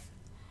 what?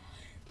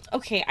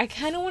 Okay, I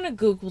kind of want to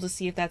Google to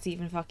see if that's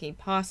even fucking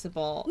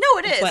possible. No,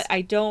 it is. But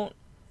I don't...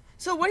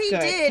 So what he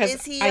did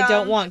is he... I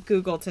don't want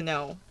Google to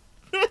know.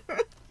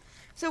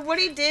 So what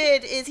he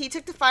did is he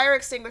took the fire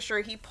extinguisher,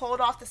 he pulled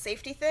off the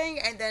safety thing,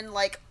 and then,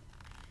 like,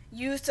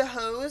 used a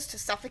hose to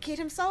suffocate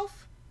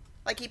himself.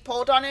 Like, he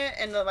pulled on it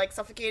and, like,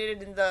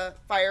 suffocated in the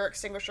fire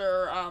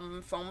extinguisher,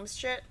 foam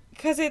shit.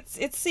 Because it's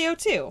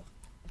CO2.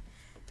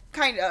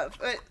 Kind of.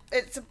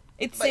 It's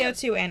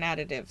CO2 and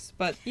additives,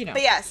 but, you know.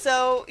 But yeah,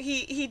 so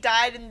he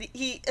died and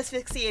he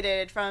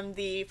asphyxiated from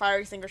the fire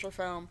extinguisher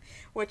foam,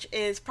 which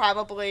is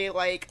probably,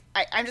 like,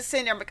 I'm just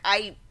sitting there, I'm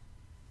like,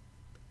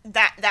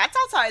 that's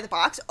outside the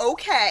box,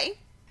 okay.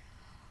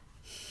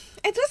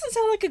 It doesn't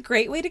sound like a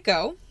great way to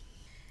go.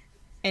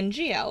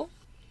 NGL.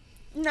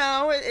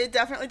 No, it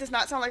definitely does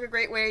not sound like a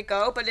great way to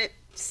go, but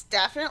It's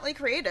definitely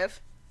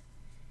creative.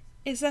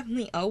 It's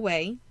definitely a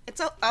way.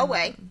 It's a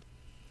way.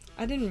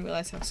 I didn't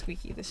realize how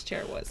squeaky this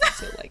chair was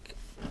until, like,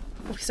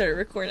 we started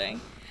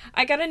recording.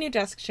 I got a new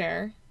desk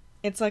chair.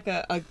 It's like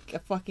a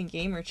fucking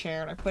gamer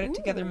chair, and I put it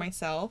together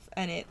myself,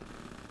 and it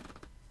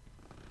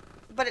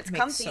but it's makes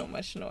comfy. So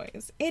much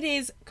noise. It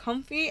is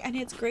comfy, and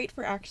it's great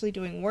for actually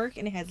doing work,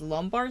 and it has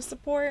lumbar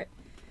support.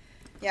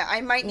 Yeah, I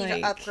might need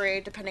to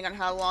upgrade depending on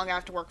how long I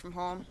have to work from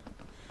home.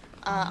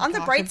 On the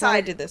bright side,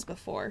 I did this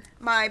before.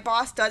 My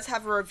boss does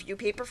have a review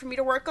paper for me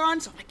to work on,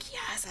 so I'm like,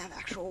 yes, I have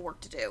actual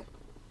work to do.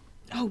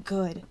 Oh,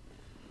 good.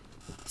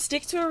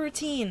 Stick to a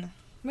routine.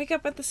 Wake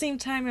up at the same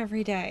time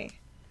every day.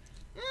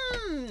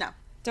 No.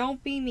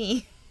 Don't be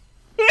me.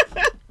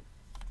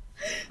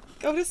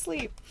 Go to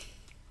sleep.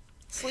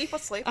 Sleep.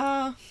 Let's see.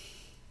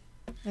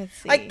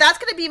 Like, that's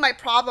gonna be my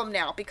problem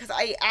now, because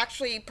I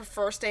actually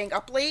prefer staying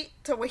up late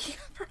to waking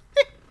up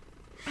early.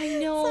 I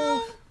know.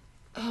 So,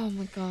 oh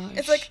my gosh.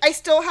 it's like, I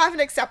still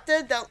haven't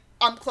accepted that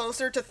I'm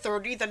closer to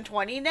 30 than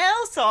 20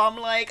 now, so I'm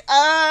like,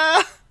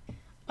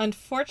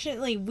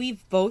 Unfortunately,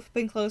 we've both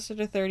been closer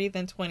to 30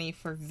 than 20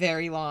 for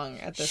very long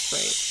at this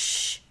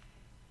rate.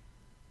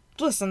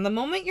 Listen, the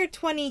moment you're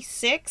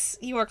 26,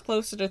 you are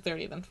closer to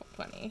 30 than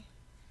 20.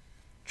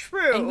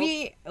 True. And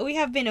we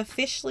have been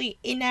officially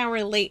in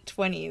our late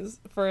 20s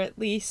for at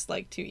least,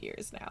 like, 2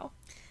 years now.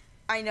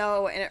 I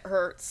know, and it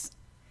hurts.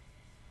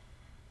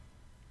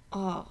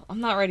 Oh, I'm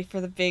not ready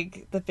for the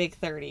big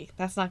 30.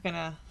 That's not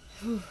gonna...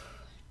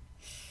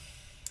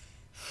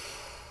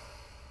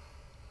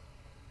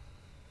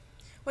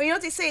 Well, you know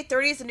what they say,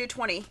 30 is the new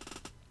 20.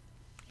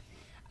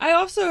 I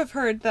also have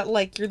heard that,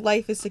 like, your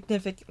life is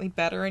significantly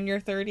better in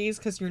your 30s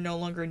because you're no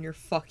longer in your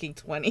fucking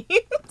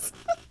 20s.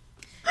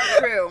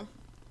 True.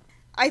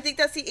 I think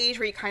that's the age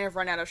where you kind of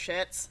run out of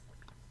shits.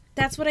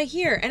 That's what I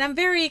hear, and I'm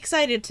very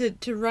excited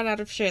to run out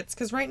of shits,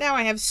 because right now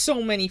I have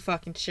so many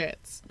fucking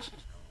shits.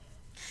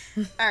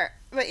 Alright,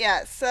 but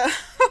yeah, so...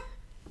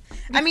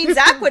 I mean,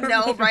 Zach would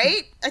know,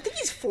 right? I think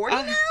he's 40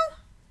 now?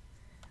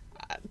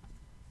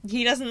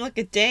 He doesn't look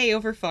a day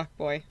over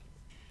fuckboy.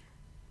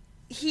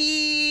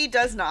 He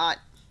does not.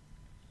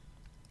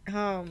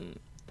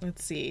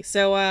 Let's see.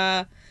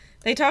 So,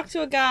 they talk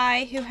to a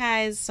guy who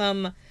has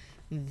some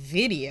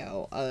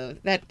video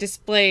that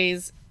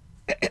displays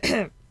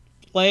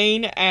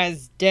plain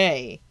as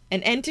day.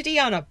 An entity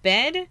on a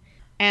bed,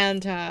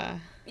 and,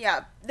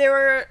 Yeah, there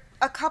were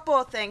a couple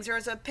of things. There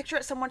was a picture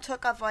that someone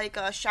took of, like,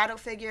 a shadow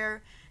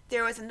figure.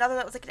 There was another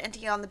that was, like, an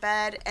entity on the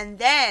bed. And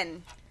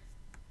then,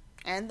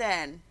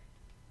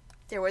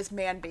 there was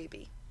Man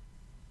Baby.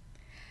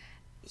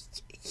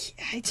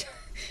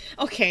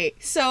 Okay,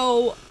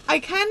 so I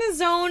kind of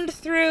zoned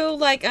through,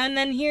 like, and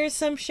then here's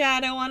some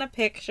shadow on a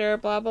picture,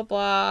 blah, blah,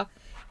 blah.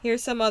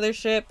 Here's some other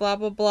shit, blah,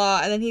 blah, blah.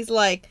 And then he's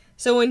like,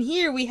 so in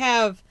here we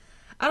have,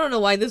 I don't know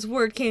why this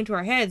word came to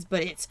our heads,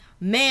 but it's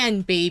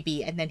Man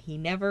Baby. And then he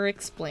never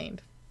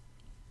explained.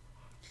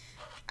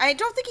 I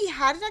don't think he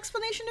had an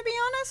explanation, to be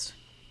honest.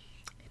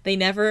 They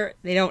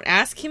don't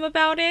ask him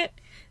about it.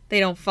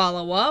 They don't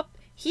follow up.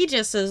 He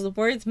just says the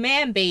words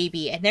Man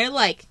Baby. And they're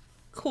like,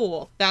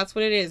 cool, that's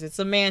what it is. It's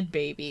a man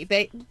baby.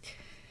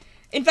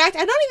 In fact,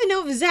 I don't even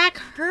know if Zach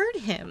heard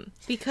him,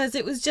 because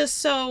it was just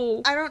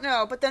so... I don't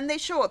know, but then they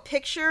show a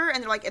picture,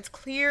 and they're like, it's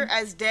clear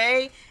as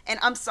day, and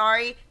I'm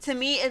sorry, to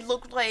me it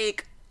looked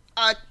like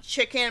a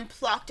chicken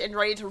plucked and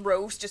ready to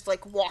roast, just,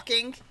 like,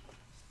 walking.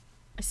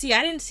 See,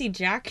 I didn't see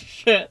jack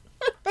shit.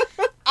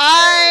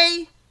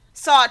 I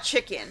saw a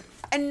chicken,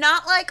 and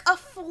not, like, a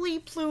fully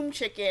plumed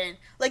chicken.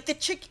 Like,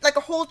 like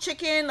a whole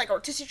chicken, like a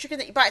rotisserie chicken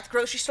that you buy at the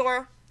grocery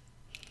store.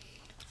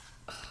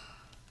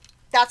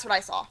 That's what I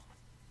saw.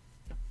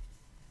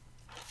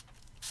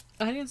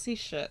 I didn't see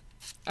shit.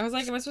 I was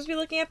like, am I supposed to be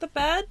looking at the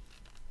bed?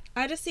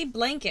 I just see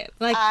blanket.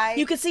 Like,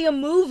 you could see him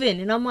moving,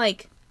 and I'm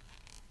like...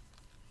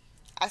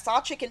 I saw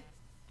a chicken.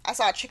 I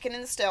saw a chicken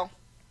in the still.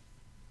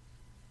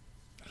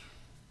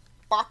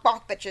 Bok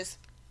bok, bitches.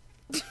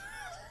 Bok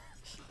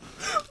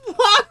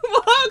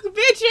bok,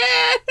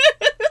 bitches!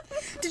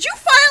 Did you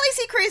finally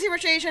see Crazy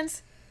Rich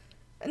Asians?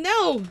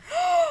 No.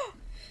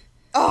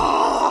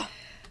 Oh!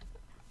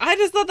 I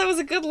just thought that was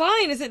a good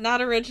line. Is it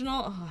not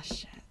original? Oh,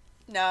 shit.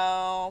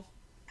 No.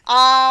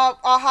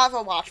 I'll have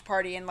a watch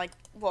party and, like,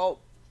 we'll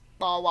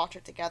all watch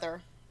it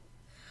together.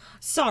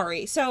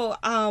 Sorry. So,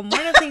 one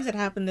of the things that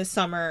happened this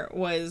summer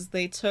was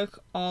they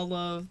took all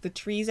of the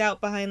trees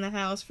out behind the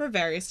house for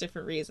various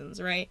different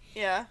reasons, right?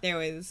 Yeah. There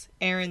was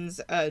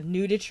Aaron's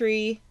nudity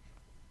tree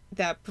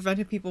that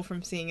prevented people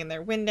from seeing in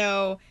their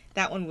window.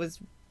 That one was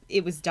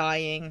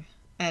dying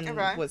and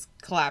was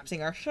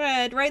collapsing our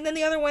shed, right? And then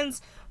the other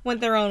ones went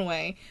their own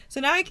way. So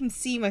now I can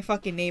see my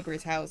fucking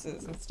neighbors'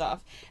 houses and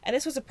stuff. And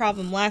this was a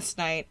problem last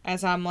night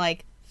as I'm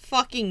like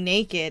fucking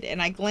naked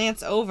and I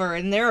glance over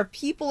and there are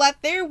people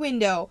at their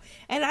window.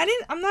 And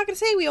I'm not gonna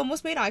say we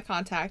almost made eye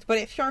contact, but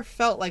it sure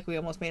felt like we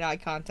almost made eye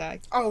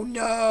contact. Oh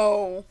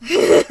no.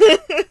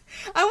 I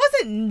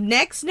wasn't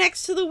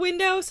next to the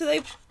window, so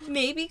they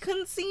maybe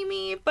couldn't see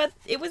me, but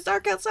it was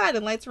dark outside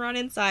and lights were on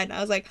inside and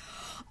I was like,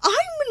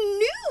 I'm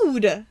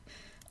nude!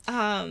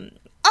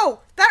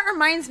 Oh, that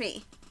reminds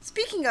me.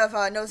 Speaking of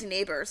nosy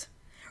neighbors,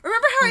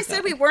 remember how I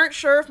said we weren't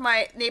sure if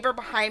my neighbor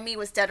behind me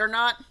was dead or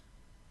not?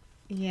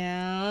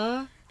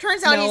 Yeah.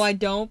 Turns out No, I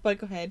don't, but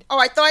go ahead. Oh,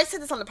 I thought I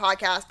said this on the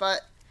podcast,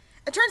 but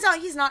it turns out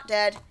he's not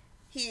dead.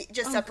 He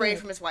just separated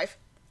from his wife.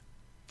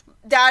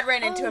 Dad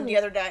ran into him the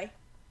other day.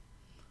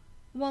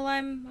 Well,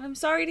 I'm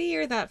sorry to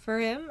hear that for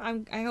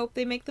him. I hope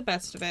they make the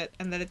best of it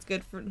and that it's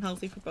good and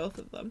healthy for both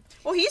of them.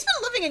 Well, he's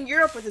been living in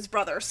Europe with his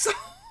brother, so...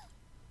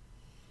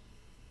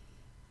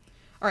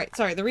 Alright,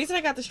 sorry. The reason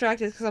I got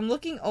distracted is because I'm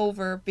looking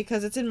over,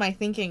 because it's in my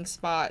thinking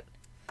spot.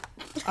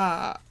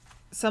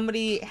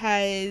 Somebody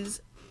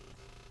has...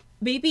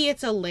 Maybe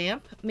it's a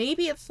lamp.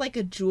 Maybe it's like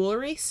a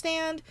jewelry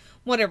stand.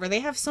 Whatever. They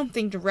have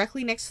something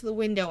directly next to the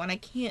window, and I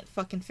can't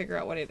fucking figure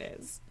out what it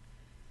is.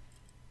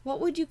 What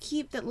would you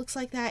keep that looks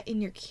like that in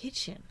your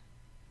kitchen?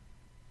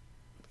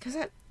 Because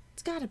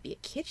it's gotta be a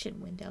kitchen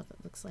window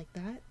that looks like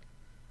that.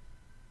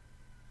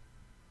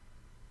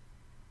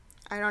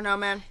 I don't know,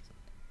 man.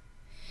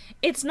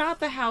 It's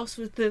not the house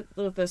with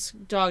this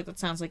dog that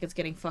sounds like it's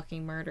getting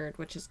fucking murdered,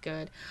 which is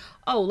good.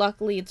 Oh,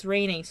 luckily it's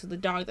raining, so the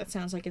dog that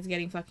sounds like it's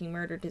getting fucking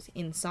murdered is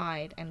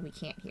inside, and we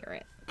can't hear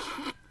it.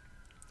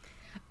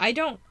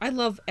 I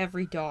love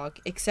every dog,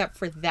 except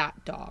for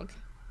that dog.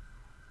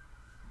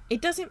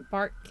 It doesn't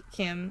bark,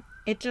 Kim.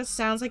 It just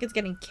sounds like it's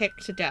getting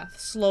kicked to death,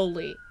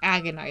 slowly,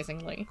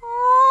 agonizingly.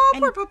 Oh,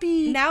 poor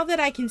puppy. Now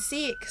that I can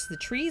see it, because the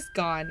tree's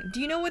gone,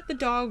 do you know what the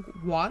dog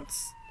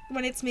wants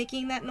when it's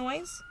making that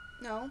noise?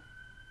 No.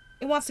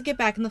 It wants to get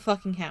back in the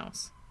fucking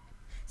house.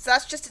 So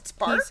that's just its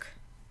bark?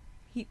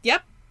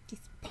 Yep. He's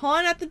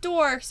pawing at the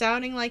door,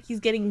 sounding like he's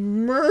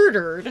getting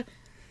murdered.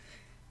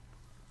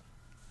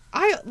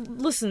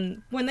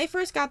 Listen, when they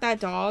first got that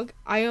dog,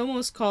 I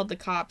almost called the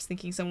cops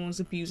thinking someone was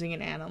abusing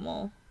an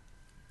animal.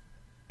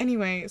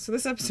 Anyway, so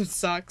this episode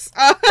sucks.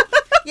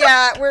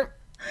 Yeah, we're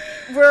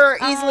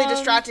easily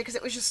distracted because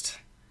it was just...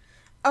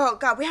 Oh,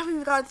 God, we haven't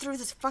even gone through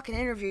this fucking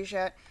interview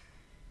yet.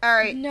 All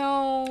right.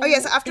 No. Oh,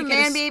 yes, after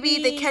Man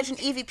Baby, they catch an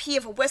EVP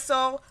of a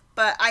whistle,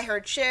 but I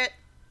heard shit.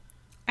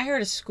 I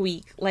heard a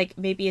squeak, like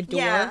maybe a door.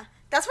 Yeah,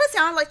 that's what it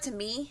sounded like to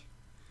me.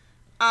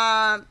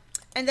 And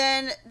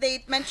then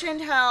they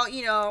mentioned how,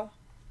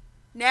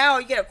 now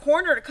you get a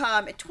coroner to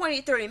come in 20,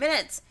 30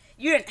 minutes.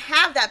 You didn't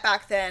have that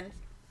back then.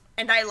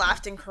 And I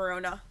laughed in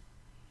Corona.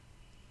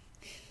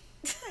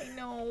 I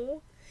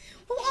know.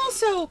 Well,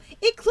 also,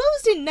 it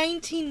closed in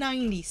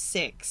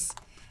 1996.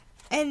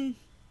 And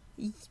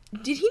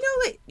did he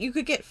know that you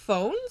could get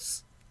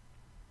phones?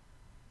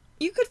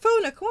 You could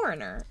phone a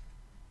coroner.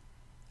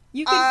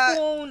 You could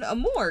phone a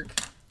morgue.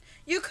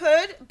 You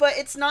could, but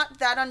it's not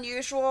that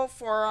unusual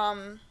for,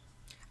 I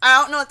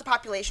don't know what the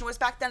population was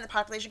back then. The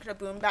population could have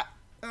boomed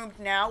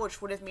now,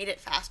 which would have made it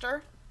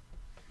faster.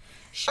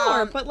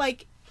 Sure, but,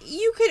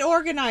 you could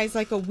organize,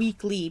 a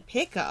weekly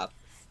pickup.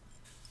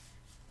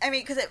 I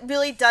mean, because it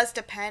really does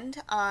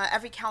depend.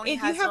 Every county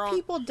has their own... If you have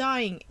people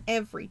dying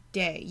every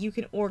day, you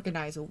can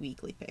organize a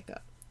weekly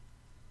pickup.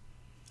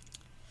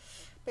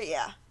 But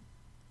yeah.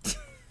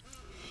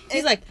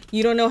 He's like,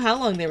 you don't know how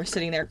long they were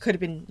sitting there. Could have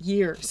been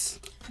years.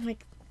 I'm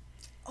like,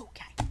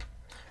 okay.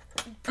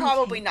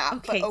 Probably not,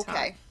 okay, but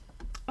okay.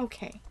 Tom.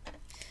 Okay.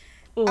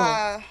 Ooh,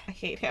 I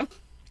hate him.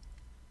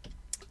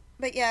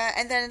 But yeah,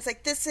 and then it's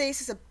like, this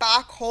face is a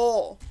black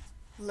hole.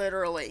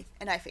 Literally.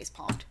 And I face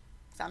palmed.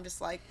 So I'm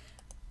just like,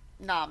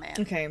 nah, man.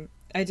 Okay,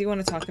 I do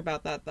want to talk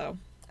about that, though.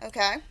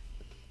 Okay.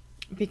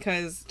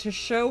 Because to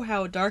show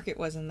how dark it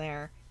was in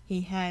there,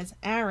 he has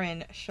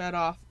Aaron shut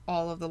off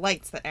all of the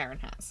lights that Aaron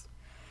has.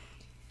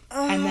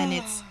 And then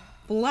it's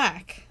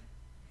black.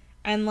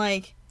 And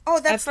oh,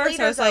 that's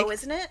later though,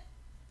 isn't it?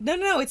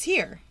 No, it's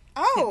here.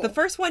 Oh. The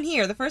first one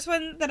here. The first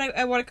one that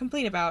I want to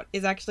complain about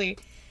is actually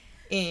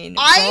in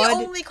I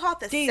only caught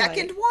the daylight.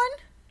 Second one?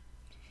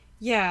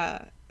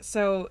 Yeah.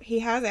 So he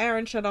has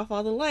Aaron shut off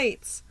all the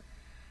lights.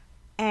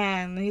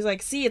 And he's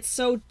like, see, it's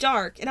so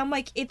dark. And I'm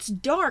like, it's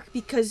dark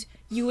because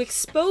you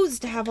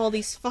exposed to have all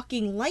these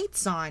fucking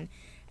lights on.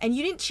 And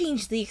you didn't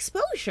change the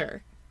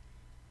exposure.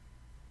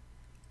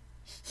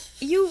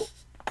 I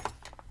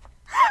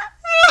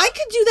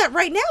could do that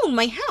right now in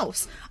my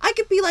house. I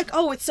could be like,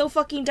 oh, it's so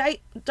fucking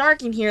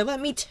dark in here. Let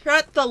me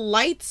turn the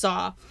lights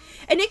off.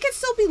 And it could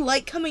still be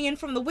light coming in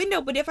from the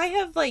window. But if I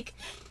have,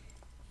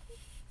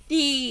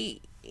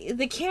 the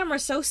camera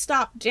so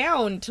stopped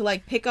down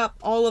to, pick up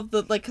all of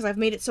the, because I've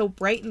made it so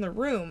bright in the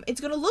room,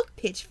 it's gonna look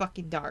pitch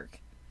fucking dark.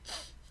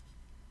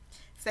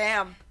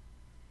 Sam,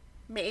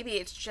 maybe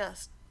it's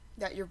just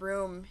that your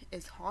room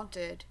is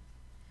haunted.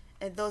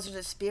 And those are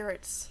the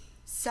spirits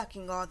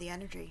sucking all the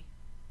energy.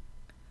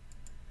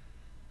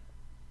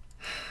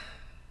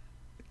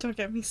 Don't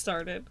get me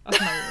started on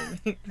my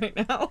roommate right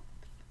now.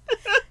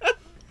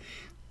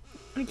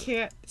 I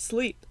can't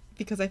sleep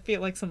because I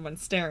feel like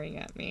someone's staring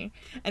at me.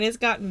 And it's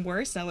gotten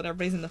worse now that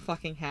everybody's in the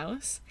fucking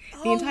house.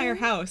 The entire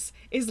house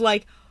is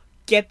like,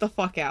 get the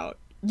fuck out.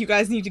 You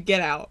guys need to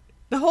get out.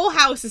 The whole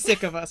house is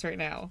sick of us right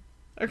now.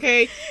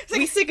 Okay?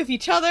 We sick of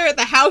each other.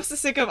 The house is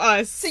sick of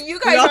us. So you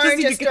guys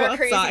aren't just stir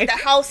crazy. The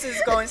house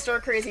is going stir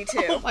crazy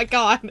too. Oh my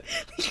god.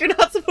 You're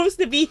not supposed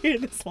to be here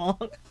this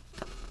long.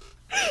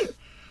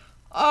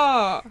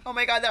 Oh. Oh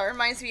my god, that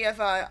reminds me of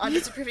on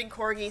Disapproving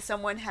Corgi,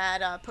 someone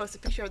had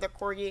posted a picture of their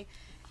corgi,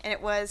 and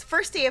it was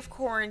first day of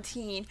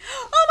quarantine.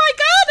 Oh my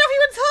god,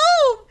 everyone's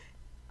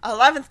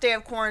home! 11th day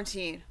of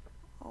quarantine.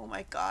 Oh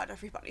my god,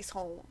 everybody's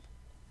home.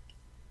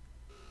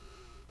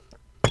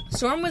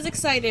 Storm was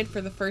excited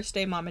for the first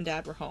day Mom and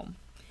Dad were home,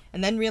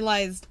 and then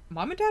realized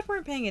Mom and Dad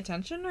weren't paying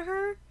attention to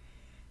her,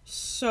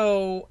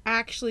 so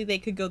actually they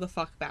could go the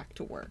fuck back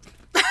to work.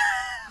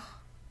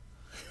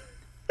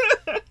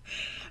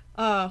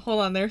 Hold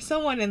on, there's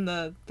someone in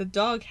the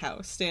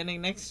doghouse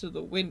standing next to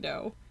the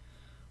window.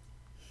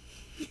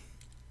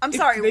 I'm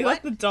sorry, if they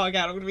what? let the dog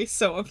out, I'm gonna be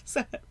so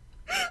upset.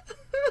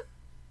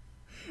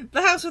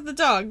 The house with the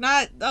dog,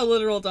 not a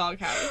literal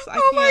doghouse.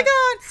 Oh my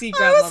god! See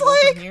ground level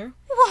like, from here.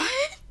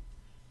 What?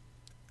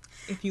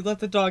 If you let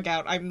the dog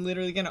out, I'm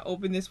literally gonna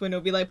open this window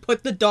and be like,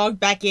 put the dog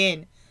back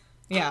in.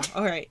 Yeah,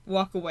 alright,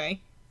 walk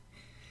away.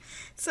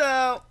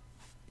 So...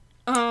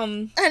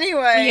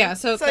 Anyway. Yeah,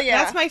 so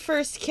that's my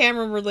first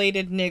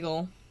camera-related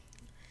niggle.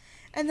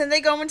 And then they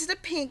go into the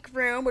pink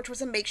room, which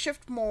was a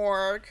makeshift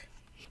morgue.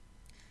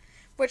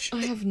 Which...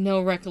 I have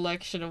no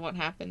recollection of what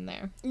happened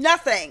there.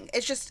 Nothing.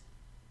 It's just...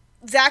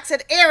 Zach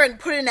said, Aaron,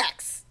 put an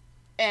X.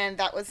 And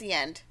that was the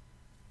end.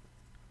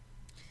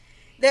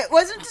 That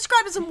wasn't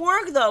described as a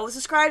morgue, though. It was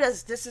described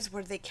as, this is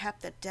where they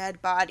kept the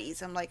dead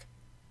bodies. I'm like,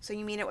 so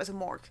you mean it was a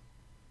morgue?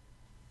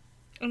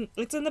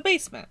 It's in the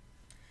basement.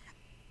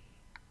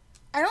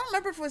 I don't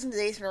remember if it was in the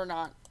basement or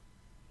not.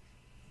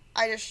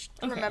 I just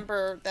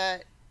remember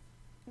that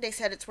they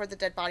said it's where the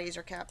dead bodies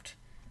are kept.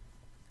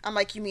 I'm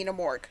like, you mean a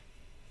morgue?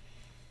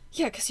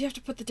 Yeah, because you have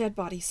to put the dead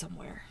bodies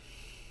somewhere.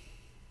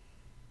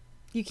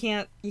 You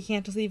can't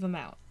just leave them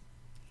out.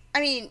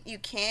 I mean, you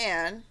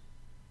can.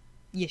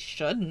 You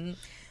shouldn't.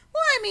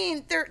 Well, I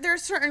mean, there are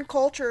certain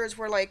cultures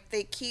where, like,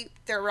 they keep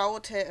their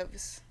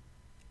relatives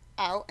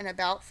out and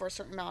about for a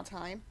certain amount of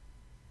time.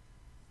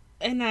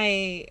 And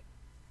I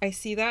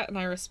see that and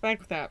I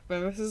respect that, but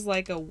this is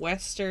like a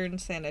Western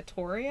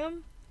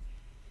sanatorium.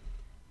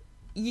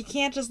 You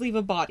can't just leave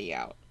a body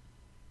out.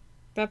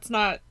 That's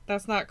not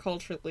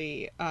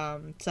culturally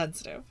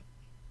sensitive.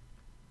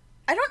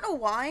 I don't know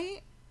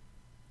why,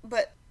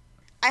 but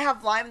I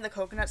have lime in the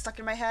coconut stuck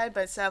in my head,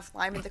 but instead of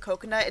lime in the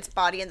coconut, it's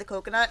body in the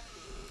coconut.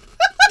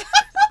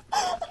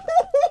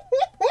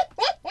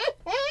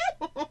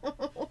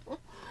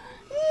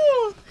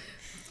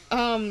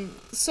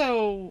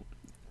 So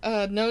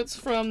notes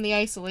from the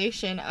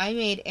isolation. I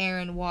made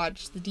Aaron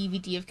watch the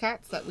DVD of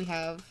Cats that we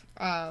have.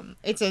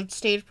 It's a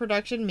stage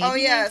production,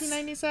 maybe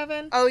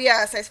 1997. Oh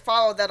yes, I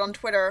followed that on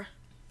Twitter.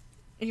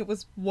 It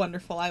was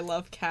wonderful. I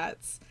love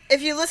Cats.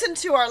 If you listened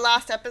to our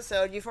last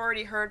episode, you've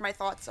already heard my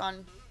thoughts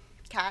on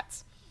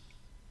Cats.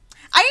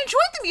 I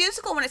enjoyed the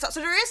musical when I saw it.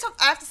 So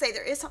I have to say,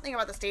 there is something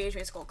about the stage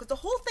musical. Because the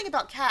whole thing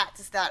about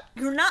Cats is that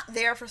you're not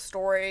there for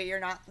story. You're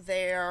not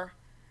there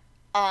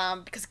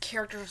because the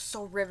characters are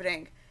so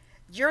riveting.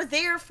 You're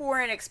there for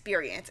an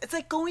experience. It's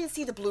like going to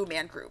see the Blue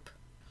Man Group.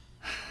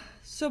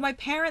 So my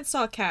parents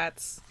saw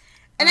Cats.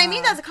 And I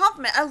mean that as a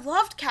compliment. I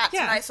loved Cats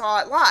when I saw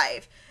it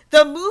live.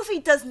 The movie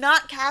does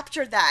not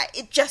capture that.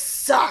 It just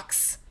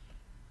sucks.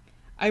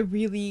 I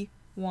really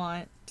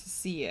want to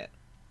see it.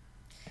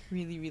 I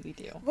really, really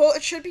do. Well,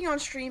 it should be on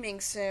streaming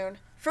soon.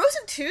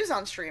 Frozen 2's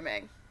on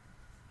streaming.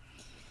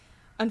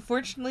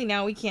 Unfortunately,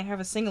 now we can't have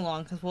a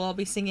sing-along because we'll all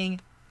be singing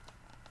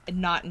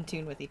not in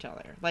tune with each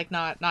other. Like,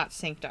 not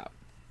synced up.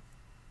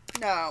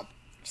 No.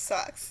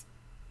 Sucks.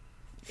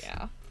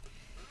 Yeah.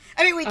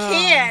 I mean, we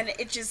can.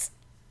 It just...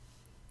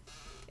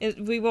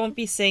 we won't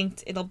be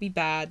synced. It'll be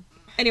bad.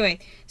 Anyway,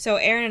 so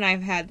Aaron and I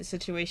have had the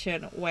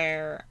situation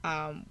where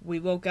we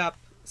woke up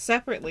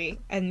separately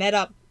and met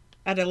up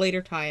at a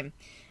later time.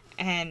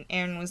 And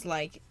Aaron was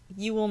like,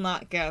 you will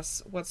not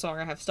guess what song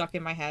I have stuck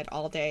in my head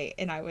all day.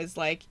 And I was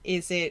like,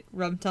 is it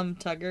Rum Tum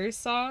Tugger's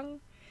song?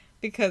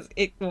 Because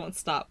it won't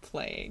stop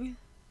playing.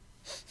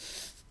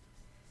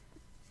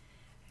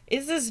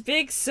 Is this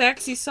big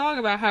sexy song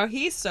about how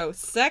he's so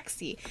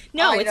sexy?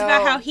 No, it's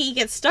about how he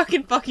gets stuck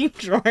in fucking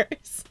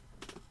drawers.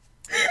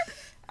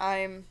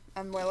 I'm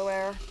well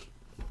aware.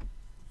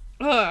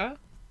 Ugh.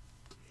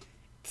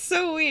 It's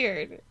so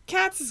weird.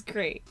 Cats is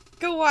great.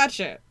 Go watch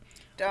it.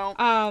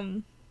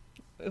 Don't.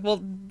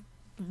 Well,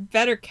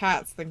 better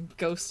Cats than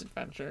Ghost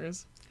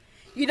Adventures.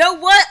 You know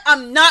what?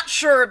 I'm not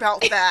sure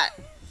about that.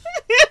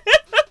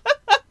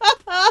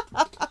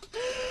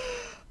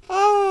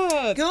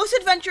 Ghost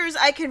Adventures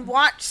I can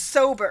watch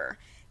sober.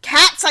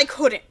 Cats I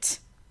couldn't.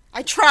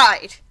 I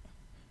tried.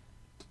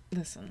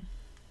 Listen.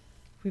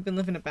 We've been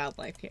living a bad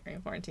life here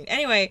in quarantine.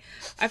 Anyway,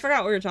 I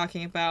forgot what we were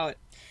talking about.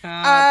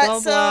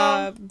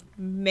 Blah,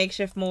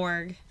 makeshift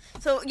morgue.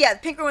 So, yeah, the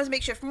pink room was a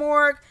makeshift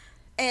morgue,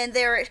 and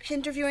they're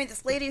interviewing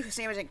this lady whose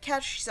name I didn't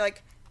catch. She's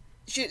like,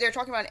 they're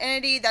talking about an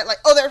entity that, like,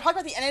 they were talking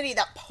about the entity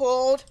that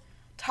pulled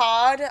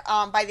Todd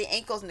by the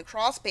ankles in the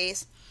crawl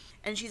space,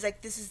 and she's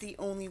like, this is the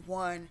only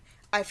one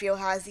I feel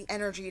has the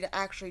energy to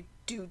actually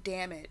do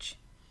damage.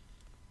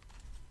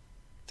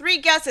 3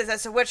 guesses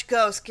as to which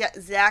ghost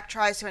Zach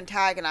tries to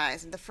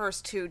antagonize, and the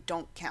first 2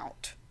 don't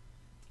count.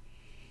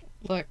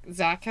 Look,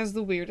 Zach has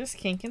the weirdest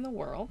kink in the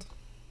world.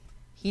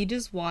 He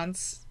just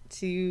wants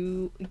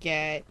to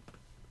get,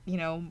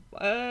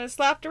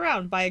 slapped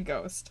around by a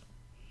ghost.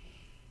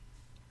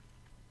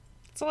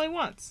 That's all he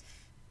wants.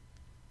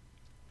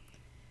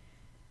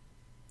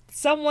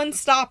 Someone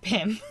stop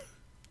him.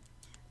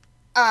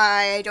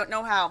 I don't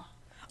know how.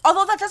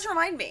 Although that does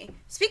remind me.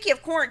 Speaking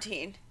of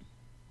quarantine,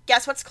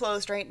 guess what's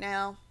closed right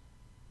now?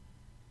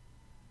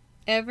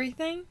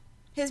 Everything?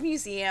 His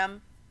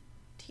museum.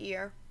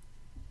 Here.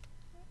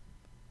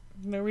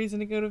 No reason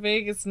to go to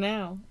Vegas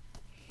now.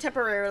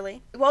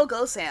 Temporarily. We'll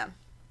go, Sam.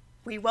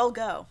 We will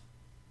go.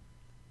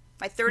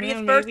 My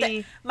 30th birthday.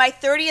 Maybe... My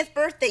 30th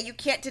birthday. You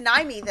can't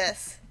deny me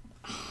this.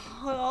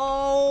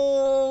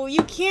 Oh,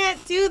 you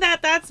can't do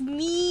that. That's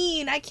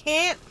mean. I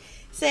can't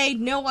say,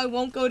 no, I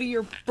won't go to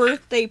your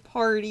birthday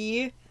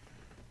party.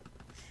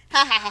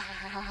 Ha ha ha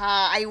ha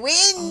ha. I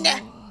win.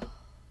 Oh.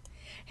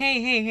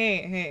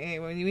 Hey.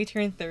 When we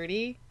turn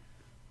 30,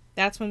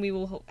 that's when we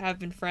will have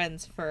been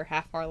friends for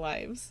half our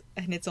lives.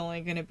 And it's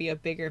only going to be a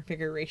bigger and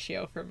bigger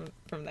ratio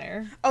from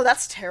there. Oh,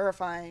 that's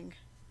terrifying.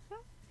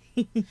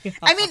 Yeah.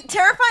 I mean,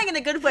 terrifying in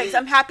a good way, because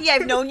I'm happy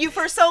I've known you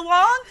for so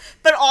long,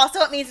 but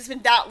also it means it's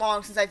been that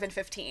long since I've been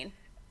 15.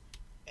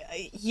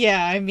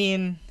 Yeah, I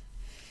mean,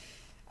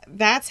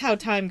 that's how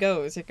time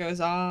goes. It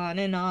goes on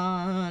and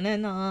on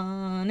and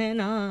on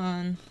and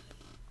on.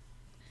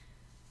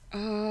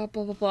 Blah,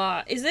 blah,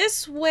 blah. Is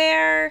this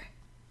where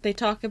they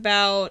talk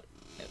about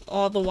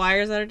all the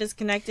wires that are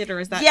disconnected, or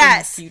is that in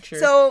the future?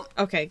 So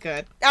okay,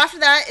 good. After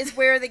that is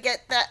where they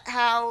get that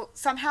how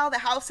somehow the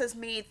house has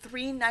made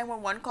 3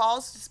 911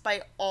 calls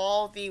despite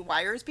all the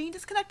wires being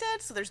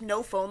disconnected, so there's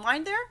no phone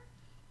line there.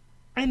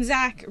 And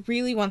Zach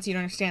really wants you to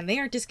understand they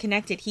are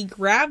disconnected. He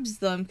grabs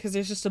them because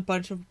there's just a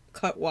bunch of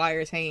cut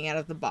wires hanging out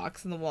of the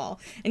box in the wall,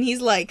 and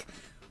he's like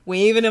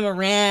waving them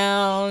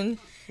around,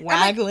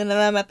 waggling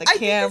them at the camera. I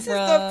think this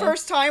is the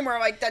first time where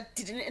like that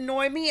didn't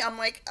annoy me. I'm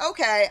like,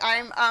 okay,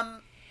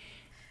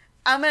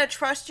 I'm gonna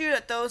trust you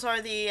that those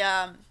are the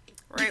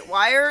right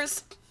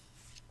wires.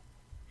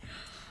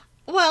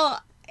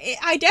 Well,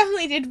 I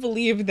definitely did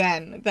believe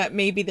then that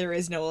maybe there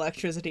is no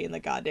electricity in the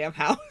goddamn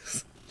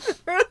house.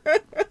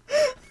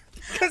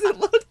 Because it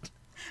looked...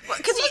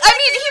 Because, I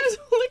mean, there was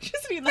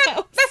electricity in the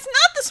house. That's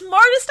not the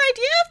smartest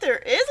idea if there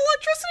is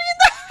electricity in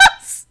the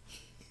house.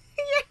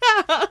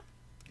 Yeah.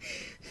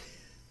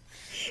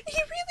 He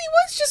really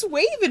was just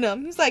waving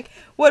them. He's like,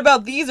 what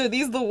about these? Are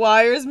these the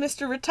wires,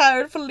 Mr.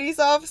 Retired Police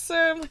Officer?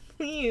 I'm like,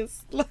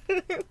 please.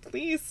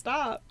 Please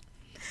stop.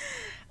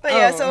 But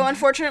yeah, so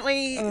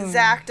unfortunately,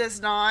 Zach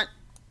does not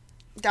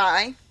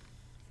die.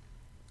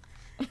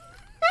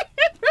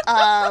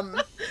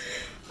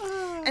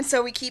 And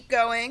so we keep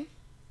going.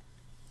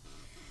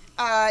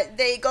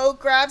 They go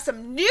grab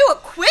some new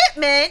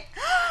equipment.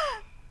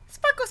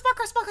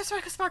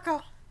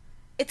 Sparkle.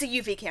 It's a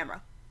UV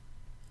camera.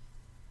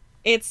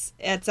 It's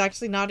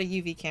actually not a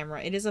UV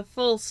camera. It is a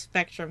full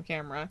spectrum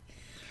camera.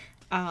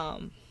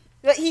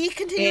 But he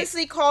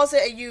continuously calls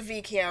it a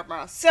UV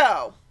camera.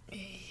 So,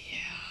 yeah,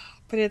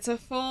 but it's a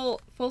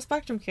full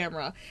spectrum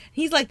camera.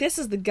 He's like, this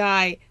is the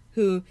guy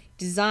who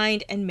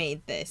designed and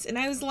made this. And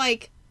I was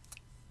like,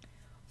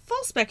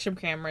 full spectrum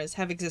cameras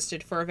have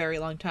existed for a very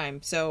long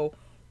time. So,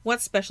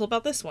 what's special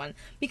about this one?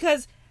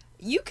 Because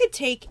you could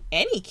take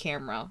any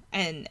camera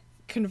and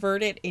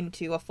convert it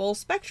into a full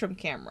spectrum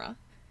camera.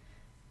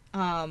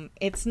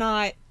 It's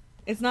not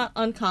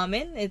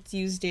uncommon. It's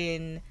used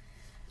in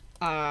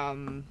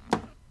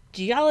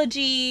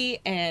geology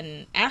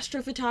and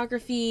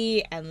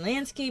astrophotography and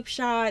landscape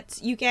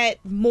shots. You get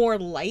more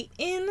light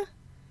in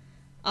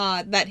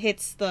that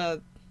hits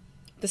the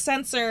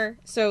sensor,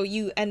 so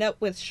you end up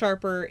with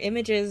sharper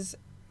images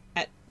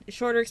at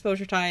shorter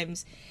exposure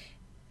times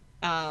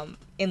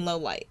in low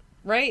light,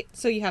 right?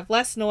 So you have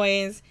less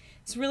noise.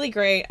 It's really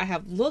great. I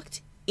have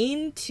looked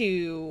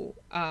into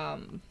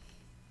that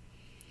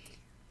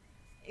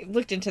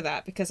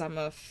because I'm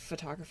a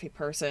photography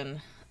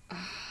person.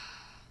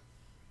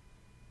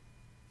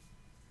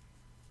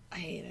 I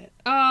hate it.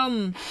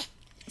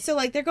 So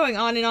like they're going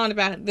on and on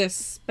about this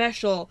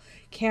special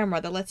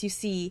camera that lets you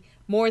see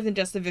more than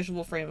just a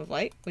visual frame of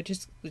light, which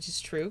is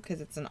true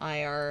because it's an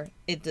IR.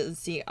 It does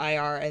see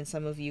IR and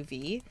some of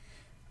UV.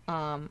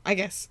 I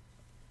guess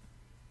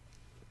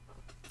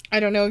I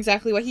don't know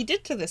exactly what he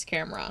did to this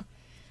camera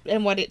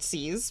and what it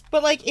sees,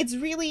 but like it's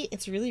really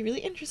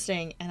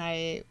interesting, and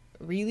I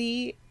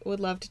really would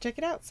love to check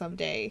it out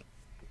someday.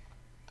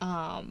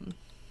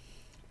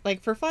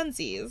 Like for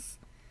funsies.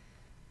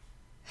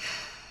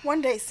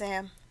 One day,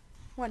 Sam.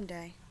 One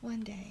day.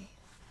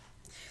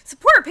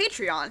 Support our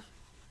Patreon.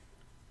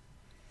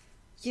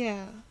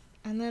 Yeah,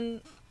 and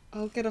then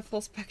I'll get a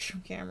full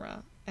spectrum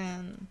camera,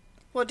 and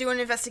we'll do an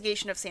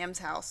investigation of Sam's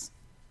house.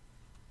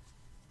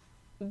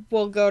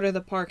 We'll go to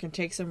the park and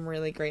take some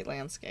really great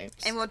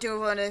landscapes. And we'll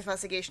do an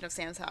investigation of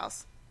Sam's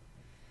house.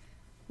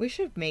 We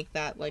should make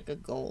that, like, a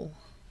goal.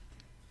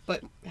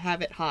 But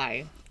have it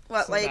high.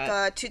 What, so like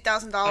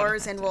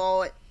 $2,000 and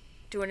we'll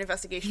do an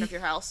investigation of your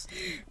house?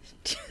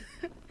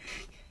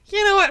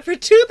 You know what? For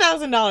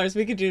 $2,000,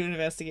 we could do an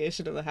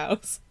investigation of the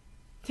house.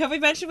 Have we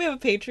mentioned we have a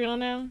Patreon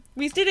now?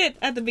 We did it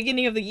at the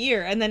beginning of the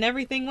year, and then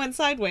everything went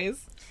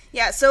sideways.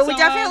 Yeah, so we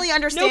definitely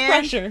understand. No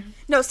pressure.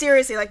 No,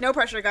 seriously, like, no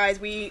pressure,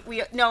 guys. We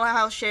know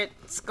how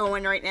shit's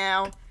going right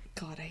now.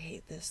 God, I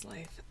hate this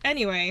life.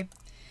 Anyway,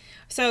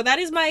 so that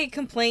is my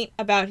complaint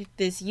about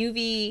this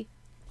UV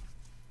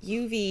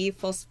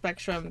full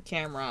spectrum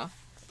camera.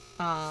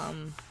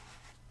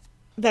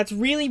 That's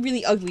really,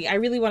 really ugly. I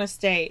really want to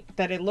state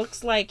that it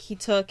looks like he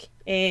took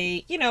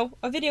a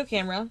video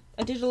camera,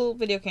 a digital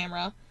video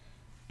camera,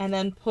 and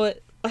then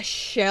put a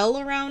shell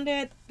around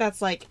it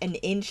that's like an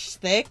inch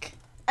thick.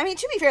 I mean,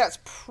 to be fair, that's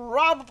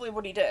probably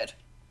what he did.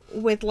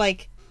 With,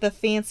 like, the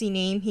fancy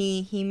name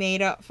he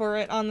made up for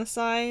it on the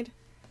side.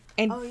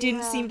 And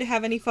didn't seem to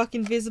have any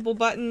fucking visible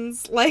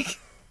buttons. Like...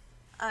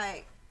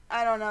 I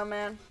don't know,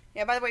 man.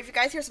 Yeah, by the way, if you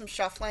guys hear some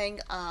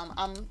shuffling,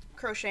 I'm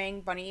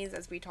crocheting bunnies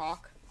as we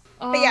talk.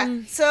 But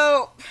yeah,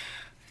 so...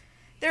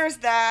 There's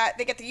that.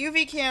 They get the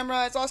UV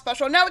camera. It's all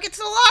special. Now we get to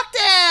the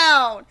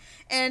lockdown!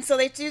 And so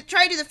they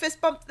try to do the fist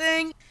bump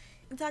thing.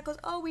 And Zach goes,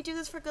 oh, we do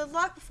this for good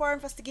luck before our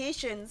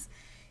investigations.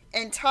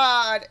 And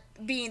Todd,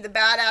 being the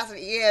badass that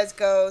he is,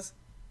 goes,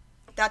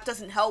 that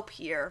doesn't help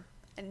here,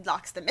 and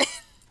locks them in.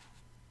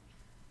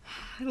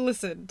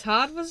 Listen,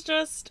 Todd was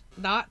just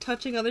not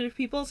touching other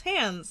people's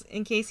hands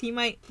in case he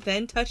might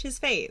then touch his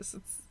face.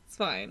 It's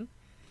fine.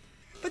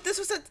 But this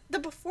was the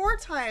before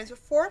times,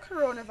 before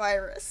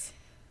coronavirus.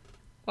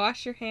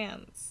 Wash your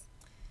hands.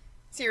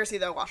 Seriously,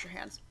 though, wash your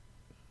hands.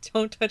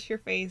 Don't touch your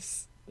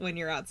face when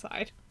you're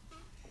outside.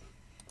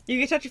 You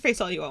can touch your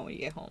face all you want when you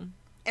get home.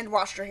 And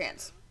wash your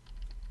hands.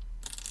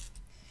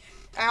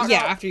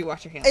 After you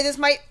wash your hands.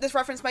 This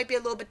reference might be a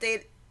little bit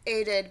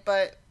dated,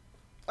 but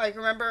like,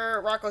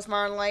 remember Rocko's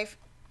Modern Life?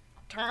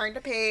 Turn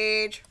the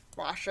page,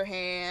 wash your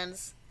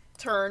hands.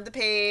 Turn the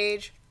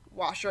page,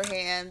 wash your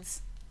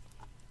hands.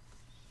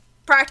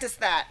 Practice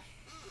that.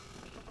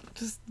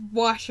 Just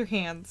wash your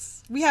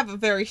hands. We've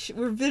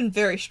been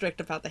very strict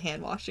about the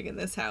hand washing in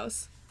this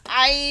house.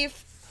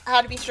 I've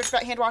had to be strict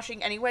about hand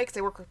washing anyway because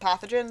I work with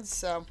pathogens,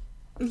 so.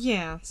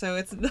 Yeah, so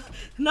it's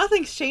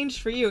nothing's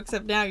changed for you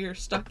except now you're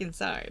stuck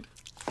inside.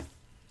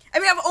 I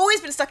mean, I've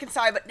always been stuck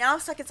inside, but now I'm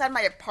stuck inside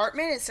my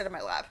apartment instead of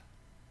my lab.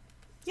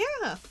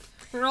 Yeah,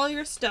 where all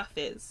your stuff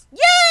is. Yay!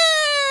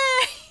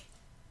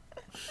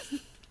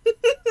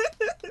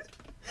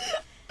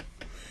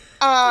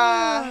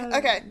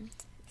 Okay.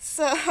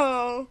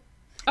 So,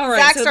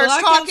 Zach starts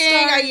talking.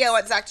 I yell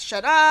at Zach to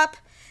shut up.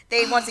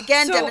 They once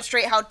again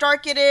demonstrate how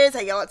dark it is.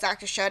 I yell at Zach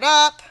to shut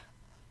up.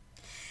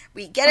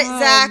 We get it,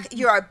 Zach.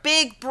 You're a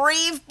big,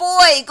 brave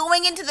boy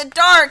going into the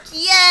dark.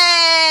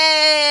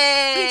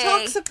 Yay! He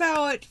talks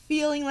about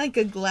feeling like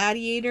a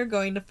gladiator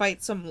going to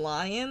fight some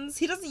lions.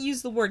 He doesn't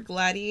use the word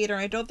gladiator.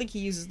 I don't think he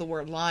uses the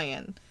word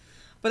lion.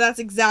 But that's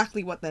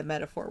exactly what that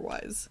metaphor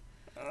was.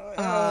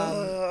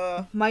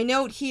 My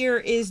note here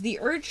is the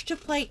urge to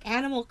play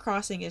Animal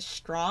Crossing is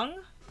strong.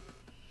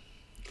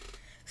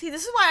 See,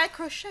 this is why I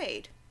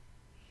crocheted.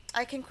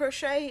 I can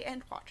crochet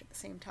and watch at the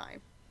same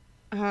time.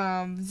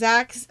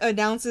 Zach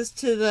announces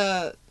to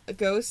the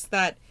ghosts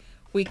that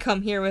we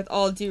come here with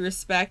all due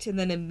respect and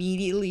then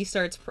immediately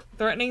starts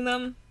threatening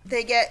them.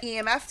 They get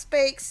EMF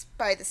spikes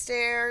by the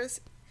stairs,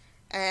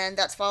 and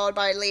that's followed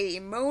by a lady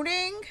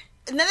moaning.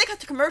 And then they cut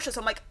to commercial, so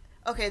I'm like,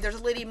 okay, there's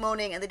a lady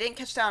moaning, and they didn't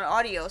catch down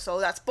audio,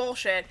 so that's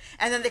bullshit.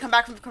 And then they come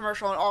back from the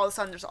commercial, and all of a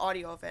sudden there's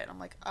audio of it. I'm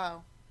like,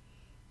 oh.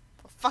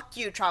 Well, fuck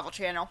you, Travel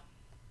Channel.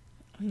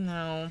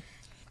 No.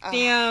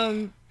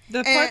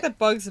 The part that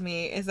bugs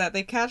me is that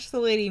they catch the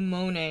lady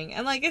moaning,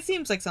 and, like, it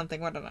seems like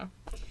something, I don't know.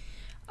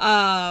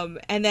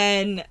 And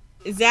then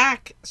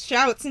Zach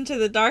shouts into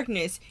the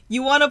darkness,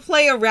 "You want to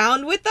play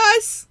around with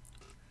us?"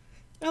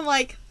 I'm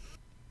like...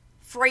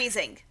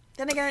 Phrasing.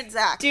 Then again, it's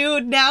Zach.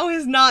 Dude, now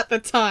is not the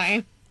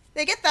time.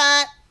 They get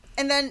that,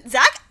 and then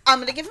Zach, I'm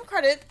gonna give him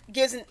credit,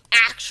 gives an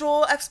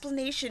actual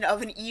explanation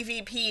of an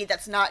EVP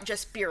that's not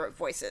just spirit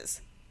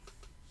voices.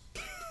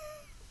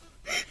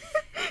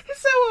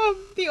 So,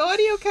 the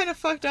audio kind of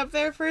fucked up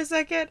there for a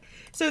second.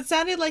 So it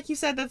sounded like you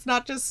said that's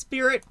not just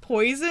spirit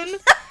poison,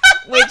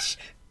 which,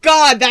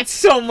 God, that's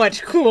so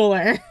much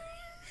cooler.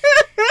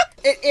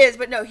 It is,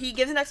 but no, he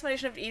gives an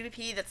explanation of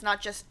EVP that's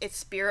not just its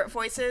spirit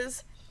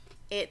voices.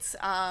 It's,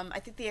 I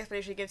think the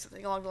explanation gives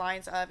something along the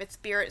lines of its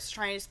spirit is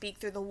trying to speak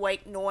through the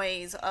white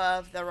noise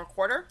of the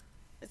recorder.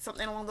 It's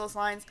something along those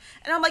lines.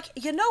 And I'm like,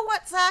 you know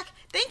what, Zach?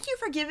 Thank you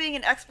for giving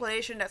an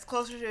explanation that's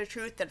closer to the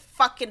truth than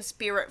fucking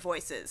spirit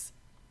voices.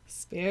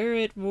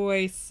 Spirit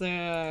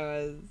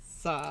voices.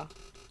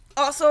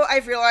 Also,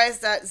 I've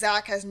realized that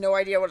Zach has no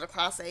idea what a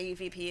Class A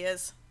EVP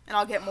is. And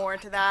I'll get more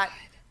into that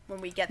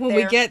when we get there. When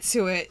we get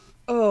to it.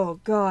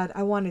 Oh, God,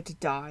 I wanted to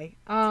die.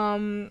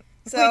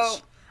 Which,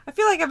 I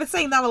feel like I've been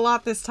saying that a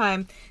lot this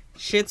time.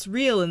 Shit's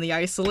real in the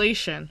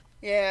isolation.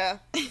 Yeah.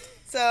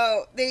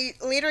 So they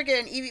later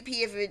get an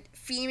EVP of a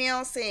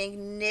female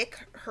saying Nick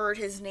heard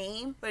his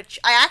name, which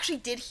I actually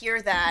did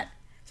hear that,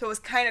 so it was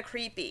kind of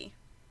creepy.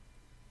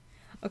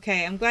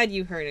 Okay, I'm glad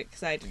you heard it,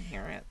 because I didn't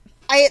hear it.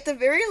 I at the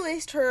very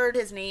least heard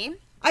his name.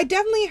 I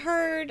definitely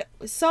heard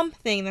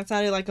something that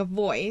sounded like a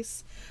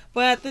voice,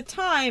 but at the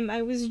time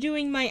I was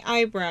doing my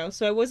eyebrow,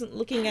 so I wasn't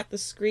looking at the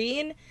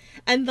screen,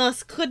 and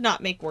thus could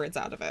not make words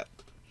out of it.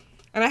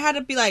 And I had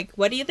to be like,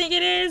 what do you think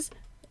it is?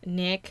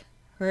 Nick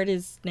heard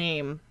his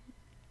name.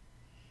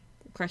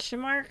 Question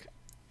mark?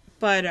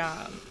 But,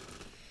 yeah,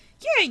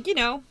 you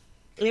know,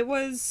 it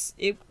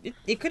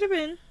could have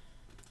been.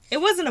 It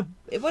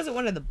wasn't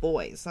one of the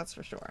boys, that's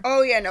for sure.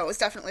 Oh, yeah, no, it was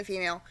definitely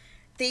female.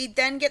 They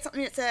then get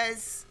something that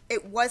says,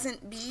 it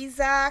wasn't me,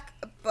 Zach,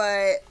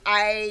 but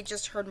I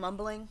just heard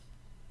mumbling.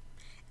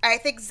 I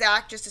think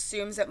Zach just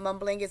assumes that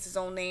mumbling is his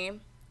own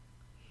name.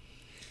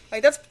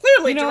 Like, that's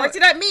clearly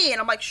directed at me, and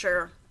I'm like,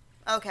 sure.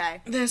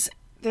 Okay. This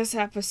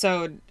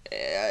episode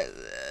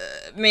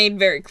made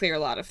very clear a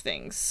lot of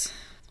things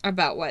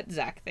about what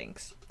Zach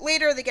thinks.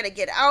 Later, they get a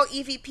Get Out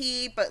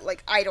EVP, but,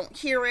 like, I don't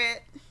hear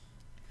it.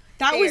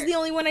 That was the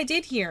only one I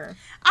did hear.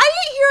 I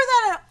didn't hear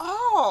that at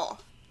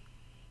all.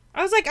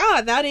 I was like,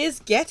 that is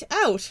Get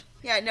Out.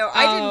 Yeah, no,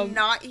 I did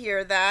not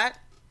hear that.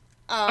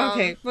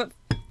 Okay, but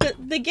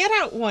the Get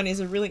Out one is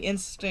a really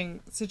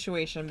interesting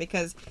situation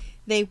because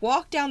they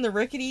walk down the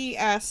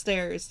rickety-ass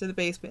stairs to the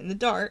basement in the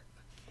dark,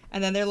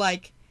 and then they're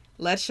like,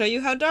 let's show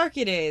you how dark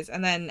it is.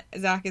 And then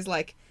Zach is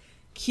like,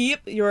 keep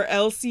your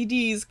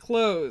LCDs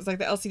closed. Like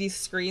the LCD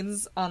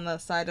screens on the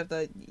side of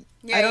the...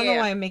 Yeah, I don't know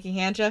why I'm making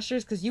hand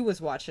gestures, because you was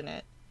watching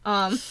it.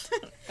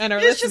 And our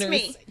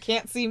listeners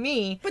can't see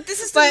me. But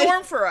this is the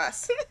norm for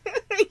us.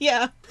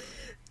 Yeah.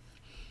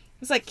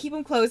 It's like, keep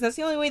them closed. That's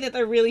the only way that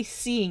they're really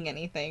seeing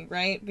anything,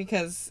 right?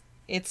 Because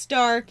it's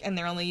dark, and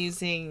they're only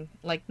using,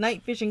 like,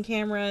 night vision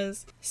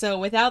cameras. So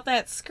without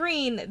that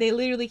screen, they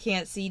literally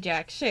can't see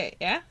jack shit,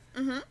 yeah?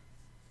 Mm-hmm.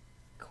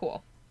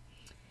 Cool.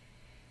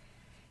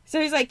 So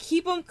he's like,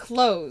 keep them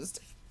closed.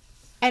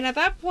 And at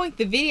that point,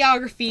 the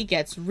videography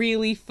gets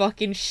really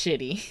fucking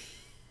shitty.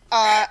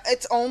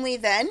 It's only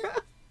then?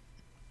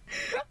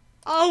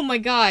 Oh my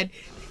god.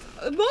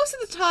 Most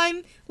of the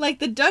time, like,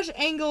 the Dutch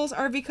angles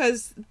are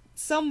because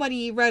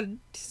somebody read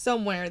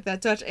somewhere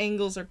that Dutch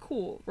angles are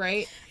cool,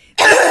 right?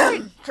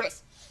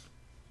 Chris.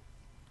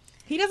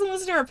 He doesn't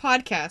listen to our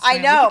podcast. I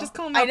know. Just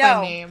call him out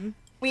by name.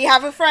 We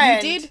have a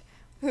friend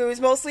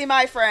who's mostly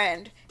my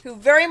friend, who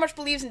very much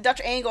believes in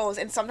Dutch angles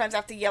and sometimes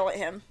have to yell at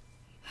him.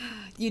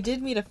 You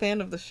did meet a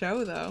fan of the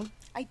show, though.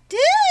 I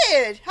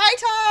did!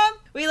 Hi, Tom!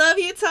 We love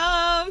you,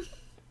 Tom!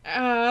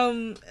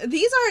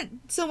 These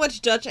aren't so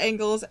much Dutch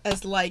angles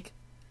as, like,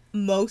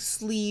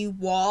 mostly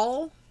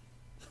wall.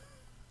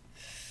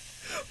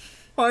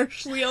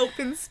 Partially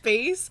open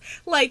space.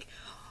 Like,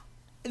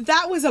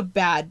 that was a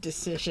bad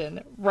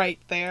decision right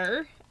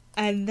there.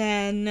 And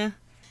then...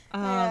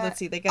 let's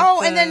see, they get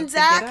and then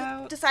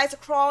Zach decides to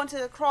crawl into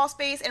the crawl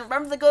space, and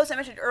remember the ghost I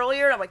mentioned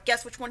earlier? I'm like,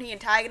 guess which one he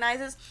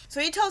antagonizes?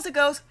 So he tells the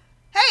ghost,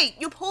 hey,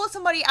 you pulled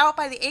somebody out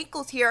by the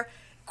ankles here,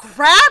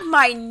 grab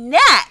my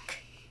neck!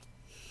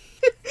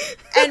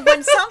 And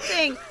when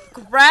something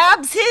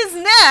grabs his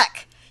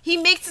neck, he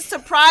makes a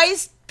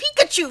surprised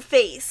Pikachu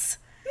face.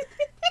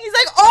 He's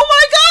like, oh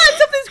my god,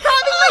 something's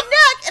grabbing my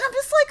neck! And I'm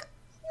just like,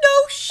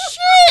 no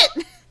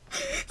shit!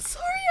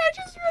 Sorry, I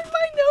just read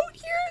my note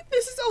here.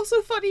 This is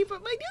also funny,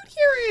 but my note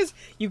here is,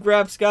 you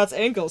grab Scott's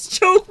ankles,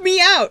 choke me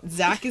out.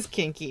 Zach is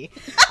kinky.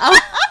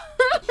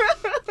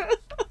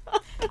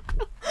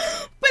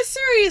 But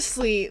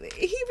seriously,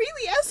 he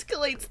really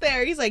escalates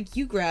there. He's like,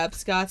 you grab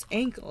Scott's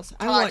ankles.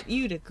 I want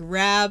you to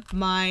grab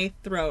my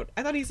throat.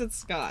 I thought he said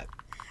Scott.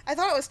 I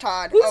thought it was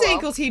Todd. Whose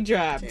ankles he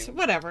grabbed?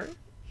 Whatever.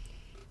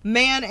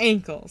 Man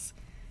ankles.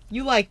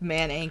 You like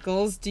man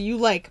ankles. Do you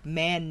like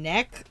man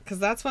neck? Because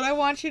that's what I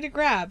want you to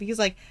grab. He's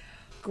like,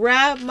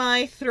 grab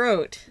my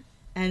throat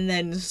and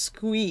then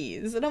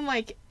squeeze. And I'm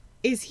like,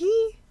 is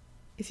he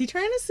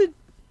trying to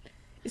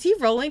is he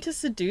rolling to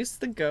seduce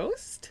the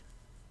ghost?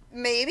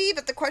 Maybe,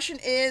 but the question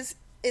is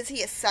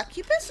he a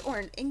succubus or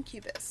an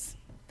incubus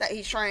that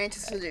he's trying to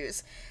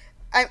seduce?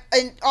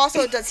 And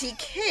also, does he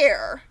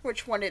care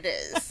which one it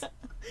is?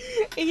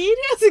 He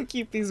doesn't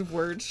keep these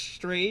words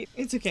straight.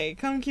 It's okay.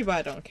 Come keep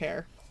I don't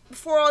care.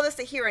 Before all this,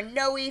 they hear a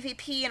no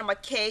EVP, and I'm like,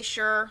 okay,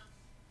 sure.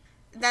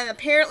 And then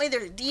apparently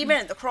there's a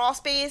demon in the crawl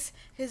space.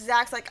 His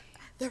Zach's like,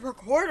 the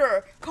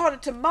recorder called a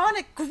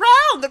demonic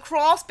growl the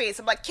crawl space.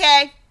 I'm like,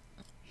 okay.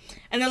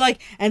 And they're like,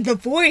 and the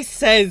voice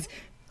says,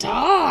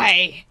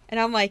 die. And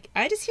I'm like,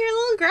 I just hear a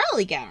little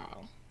growly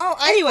growl. Oh,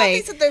 anyway. I thought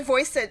they said their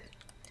voice said,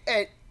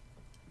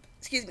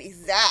 excuse me,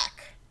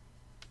 Zach.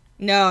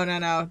 No,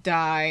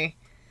 die.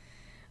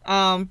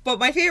 But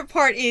my favorite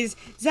part is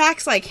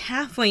Zach's like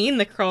halfway in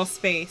the crawl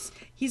space.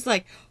 He's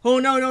like, oh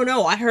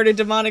no, I heard a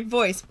demonic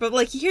voice. But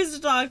like he hears the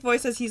demonic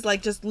voice as he's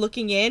like just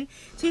looking in.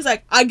 So he's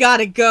like, I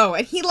gotta go.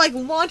 And he like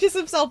launches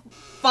himself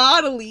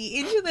bodily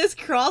into this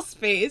crawl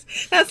space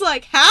that's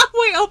like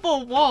halfway up a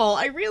wall.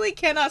 I really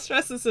cannot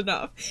stress this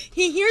enough.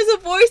 He hears a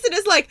voice and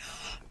is like,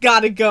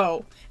 gotta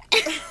go.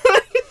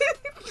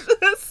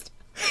 Just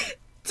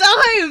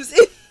dives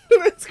into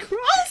this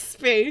crawl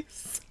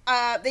space.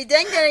 They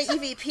then get an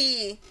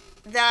EVP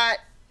that,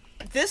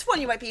 this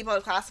one you might be able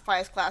to classify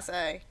as Class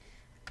A,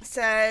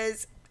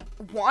 says,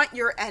 want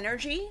your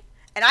energy?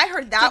 And I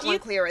heard that one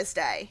clear as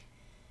day.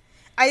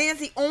 I think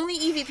that's the only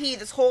EVP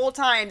this whole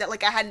time that,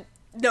 like, I had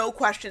no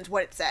questions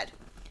what it said.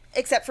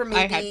 Except for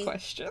maybe... I had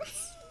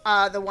questions.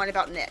 The one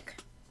about Nick.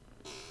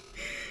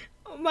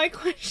 My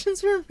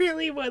questions were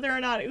really whether or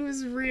not it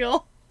was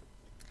real.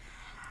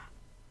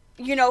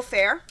 You know,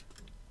 fair.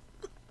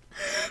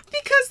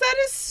 Because that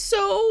is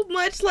so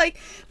much like...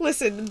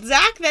 Listen,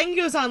 Zach then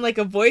goes on, like,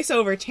 a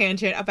voiceover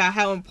tangent about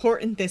how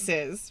important this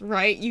is,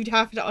 right? You'd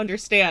have to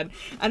understand.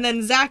 And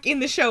then Zach in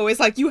the show is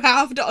like, you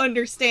have to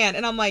understand.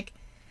 And I'm like,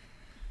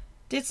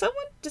 did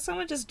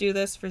someone just do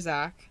this for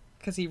Zach?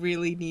 Because he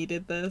really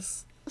needed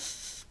this?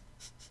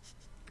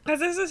 Because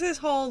this is his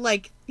whole,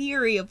 like,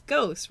 theory of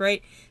ghosts,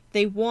 right?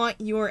 They want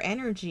your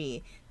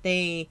energy.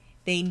 They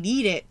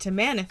need it to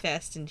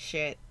manifest and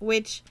shit.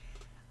 Which,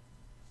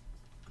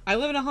 I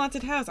live in a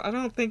haunted house. I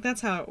don't think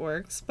that's how it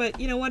works. But,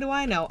 you know, what do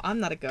I know? I'm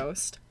not a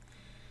ghost.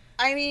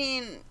 I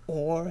mean...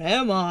 Or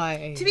am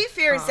I? To be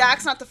fair,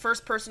 Zach's not the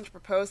first person to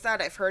propose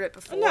that. I've heard it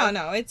before.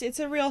 No, it's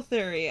a real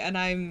theory, and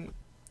I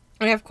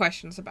have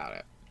questions about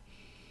it.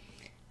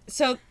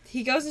 So,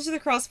 he goes into the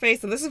crawl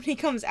space, and this is when he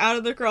comes out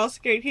of the crawl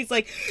space. He's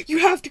like, you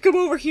have to come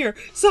over here.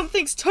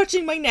 Something's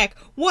touching my neck.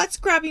 What's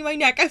grabbing my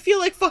neck? I feel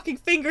like fucking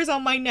fingers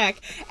on my neck.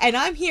 And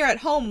I'm here at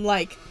home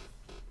like,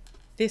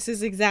 this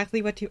is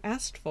exactly what you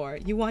asked for.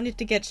 You wanted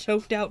to get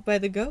choked out by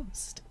the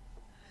ghost.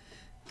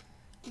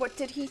 What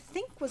did he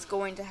think was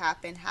going to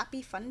happen?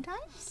 Happy fun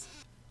times?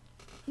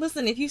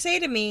 Listen, if you say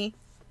to me,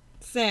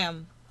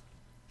 Sam,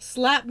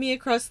 slap me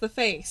across the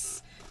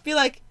face, be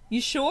like, you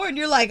sure? And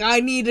you're like,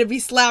 I need to be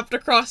slapped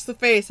across the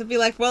face. I'd be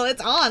like, well,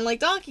 it's on, like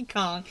Donkey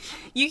Kong.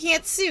 You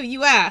can't sue,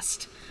 you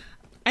asked.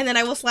 And then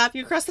I will slap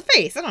you across the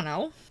face. I don't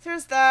know.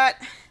 There's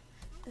that.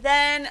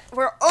 Then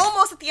we're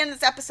almost at the end of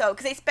this episode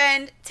because they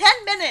spend 10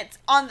 minutes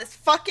on this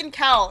fucking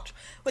couch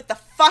with the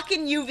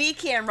fucking UV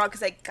camera because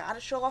they gotta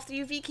show off the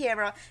UV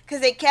camera because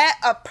they get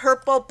a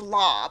purple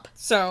blob.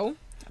 So,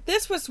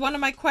 this was one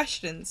of my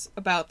questions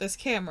about this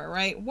camera,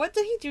 right? What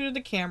did he do to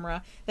the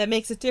camera that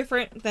makes it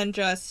different than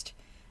just,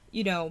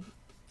 you know,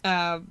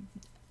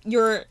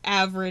 your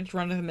average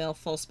run-of-the-mill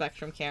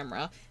full-spectrum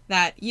camera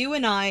that you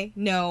and I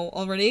know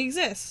already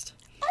exist?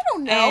 I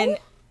don't know. And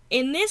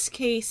in this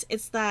case,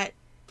 it's that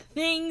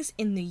things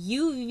in the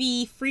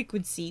UV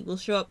frequency will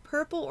show up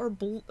purple or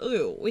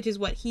blue, which is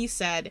what he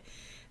said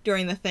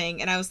during the thing.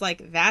 And I was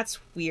like, that's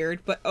weird,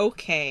 but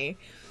okay.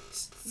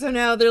 So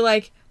now they're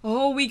like,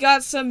 oh, we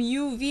got some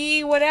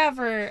UV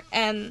whatever.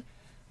 And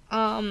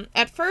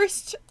at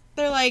first,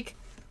 they're like,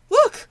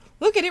 look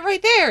at it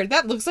right there.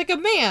 That looks like a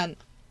man.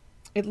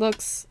 It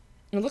looks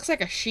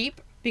like a sheep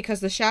because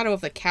the shadow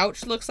of the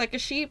couch looks like a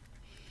sheep.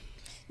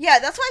 Yeah,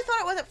 that's what I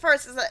thought it was at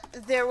first, is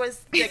that there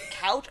was the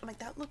couch. I'm like,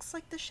 that looks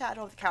like the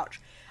shadow of the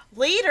couch.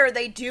 Later,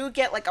 they do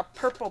get, like, a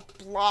purple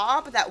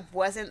blob that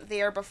wasn't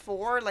there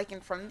before, like, in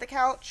front of the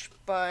couch,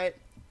 but...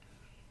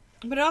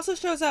 But it also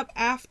shows up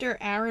after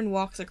Aaron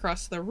walks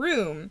across the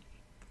room.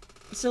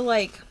 So,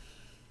 like,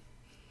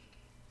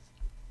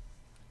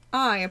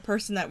 I, a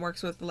person that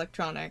works with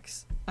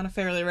electronics on a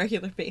fairly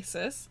regular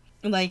basis,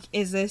 like,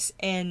 is this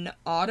an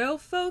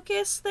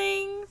autofocus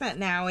thing that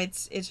now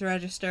it's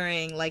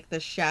registering, like,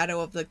 the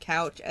shadow of the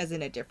couch as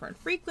in a different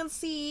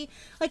frequency?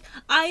 Like,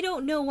 I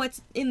don't know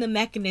what's in the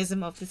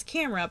mechanism of this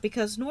camera,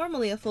 because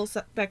normally a full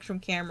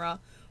spectrum camera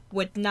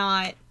would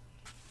not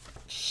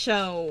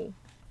show,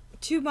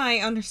 to my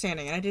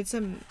understanding, and I did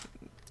some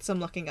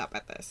looking up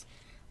at this,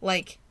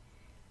 like,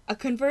 a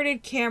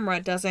converted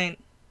camera doesn't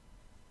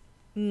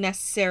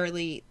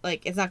necessarily,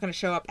 like, it's not going to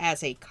show up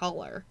as a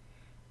color,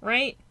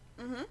 right?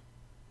 Mm-hmm.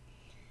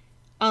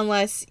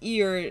 Unless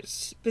you're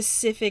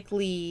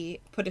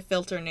specifically put a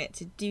filter in it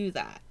to do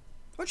that.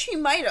 Which he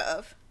might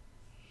have.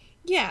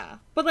 Yeah,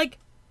 but, like,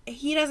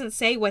 he doesn't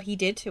say what he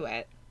did to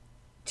it.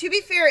 To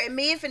be fair, it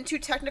may have been too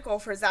technical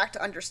for Zach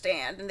to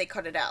understand, and they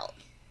cut it out.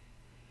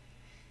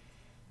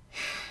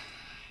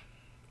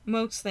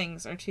 Most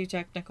things are too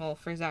technical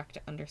for Zach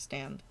to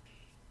understand.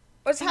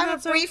 Let's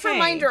have a brief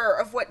reminder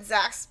of what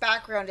Zach's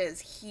background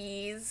is.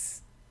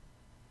 He's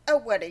a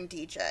wedding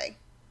DJ.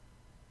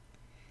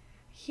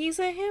 He's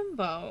a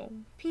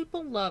himbo.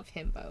 People love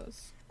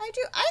himbos. I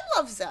do. I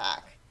love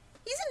Zach.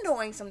 He's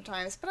annoying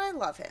sometimes, but I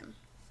love him.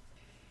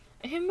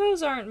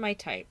 Himbos aren't my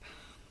type.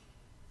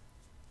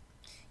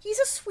 He's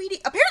a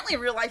sweetie. Apparently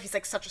in real life he's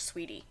like such a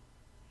sweetie.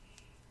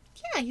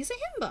 Yeah, he's a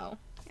himbo.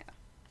 Yeah.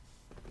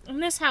 In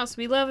this house,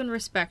 we love and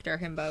respect our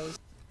himbos.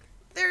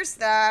 There's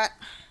that.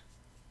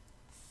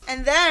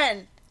 And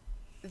then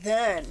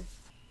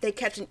they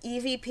catch an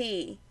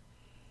EVP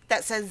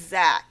that says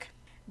Zach.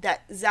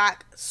 That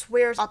Zach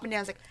swears up and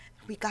down. It's like,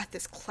 we got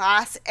this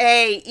Class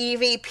A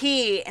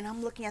EVP. And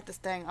I'm looking at this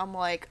thing. I'm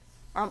like,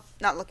 I'm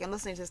not looking, I'm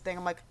listening to this thing.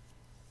 I'm like,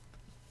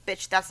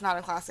 bitch, that's not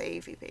a Class A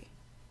EVP.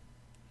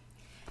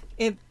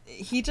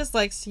 He just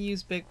likes to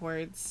use big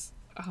words.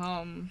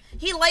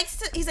 He likes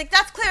to... He's like,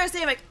 that's clear as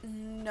day. I'm like,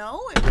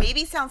 no, it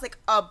maybe sounds like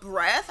a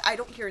breath. I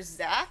don't hear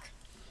Zach.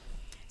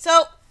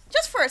 So,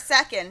 just for a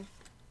second,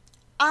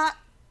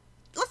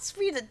 let's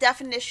read the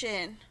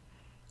definition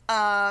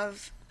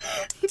of...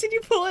 Did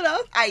you pull it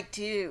up? I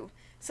do.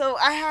 So,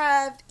 I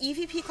have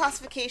EVP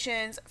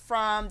classifications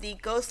from the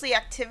Ghostly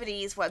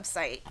Activities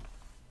website.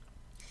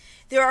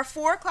 There are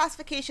 4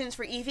 classifications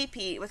for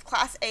EVP, with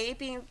Class A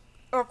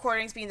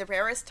recordings being the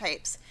rarest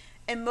types.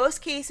 In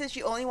most cases,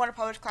 you only want to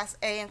publish Class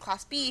A and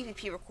Class B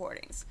EVP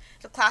recordings.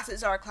 The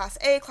classes are Class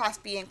A, Class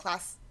B, and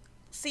Class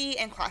C,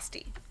 and Class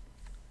D.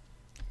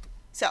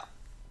 So,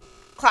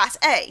 Class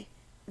A.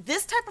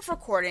 This type of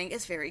recording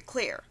is very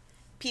clear.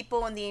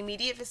 People in the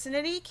immediate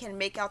vicinity can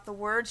make out the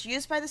words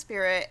used by the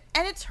spirit,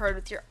 and it's heard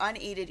with your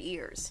unaided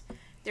ears.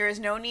 There is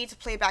no need to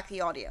play back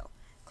the audio.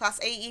 Class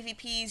A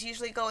EVPs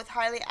usually go with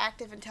highly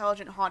active,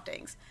 intelligent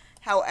hauntings.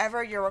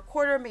 However, your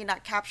recorder may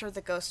not capture the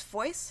ghost's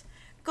voice.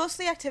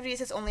 Ghostly Activities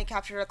has only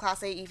captured a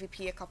Class A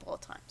EVP a couple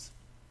of times.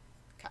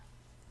 Okay.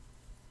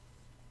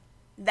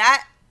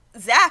 That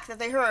Zach that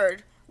they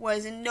heard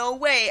was in no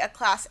way a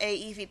Class A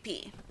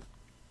EVP.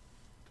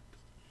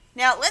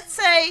 Now, let's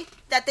say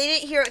that they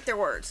didn't hear it with their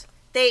words.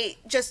 They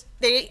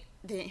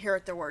didn't hear it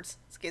with their words.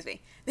 Excuse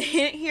me. They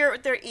didn't hear it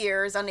with their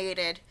ears,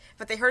 unaided,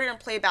 but they heard it in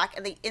playback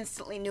and they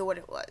instantly knew what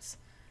it was.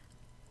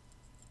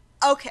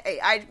 Okay,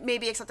 I'd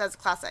maybe accept that as a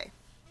Class A.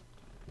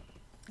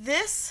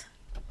 This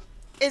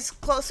is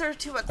closer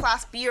to a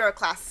Class B or a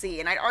Class C,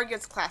 and I'd argue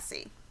it's Class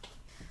C.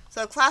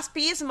 So Class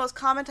B is the most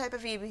common type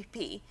of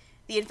EVP.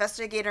 The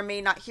investigator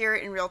may not hear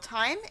it in real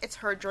time. It's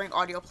heard during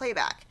audio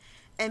playback.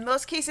 In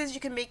most cases, you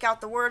can make out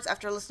the words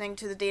after listening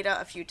to the data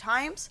a few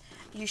times.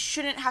 You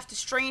shouldn't have to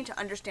strain to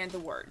understand the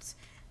words.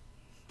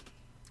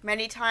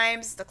 Many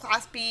times, the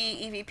Class B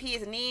EVP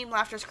is a name,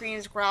 laughter,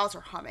 screams, growls,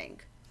 or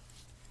humming.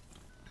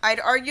 I'd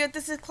argue that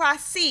this is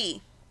Class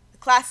C. The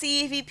Class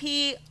C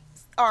EVP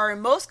are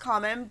most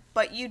common,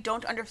 but you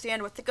don't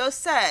understand what the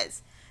ghost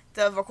says.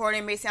 The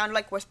recording may sound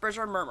like whispers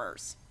or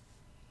murmurs.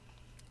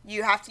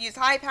 You have to use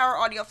high-power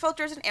audio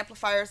filters and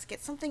amplifiers to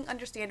get something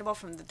understandable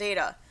from the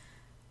data.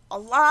 A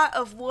lot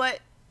of what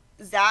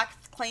Zach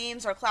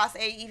claims are Class A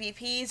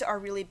EVPs are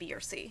really B or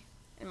C,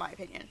 in my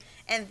opinion.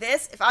 And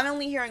this, if I'm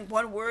only hearing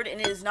one word and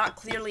it is not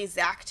clearly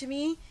Zach to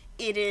me,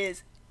 it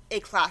is a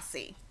Class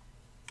C.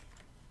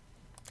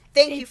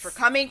 Thank you for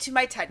coming to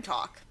my TED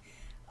Talk.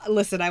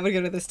 Listen, I would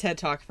go to this TED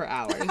Talk for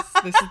hours.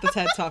 This is the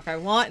TED Talk I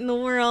want in the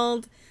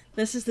world.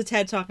 This is the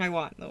TED Talk I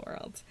want in the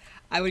world.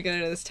 I would go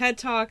to this TED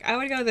Talk. I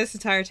would go to this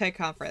entire TED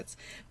conference.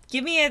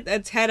 Give me a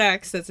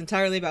TEDx that's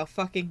entirely about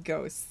fucking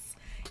ghosts.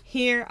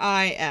 Here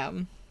I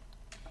am.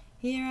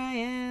 Here I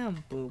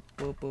am. Boop,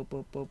 boop, boop,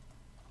 boop, boop.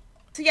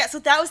 So yeah, so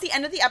that was the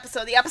end of the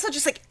episode. The episode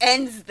just,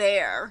 ends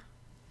there.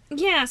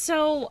 Yeah,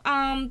 so,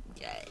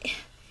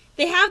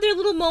 they have their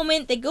little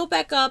moment. They go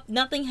back up.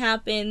 Nothing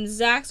happens.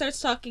 Zach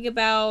starts talking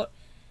about...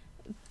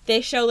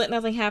 They show that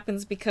nothing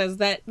happens because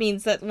that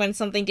means that when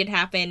something did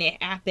happen,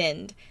 it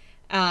happened.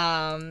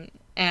 And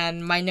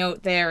my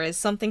note there is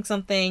something,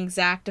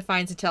 Zach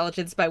defines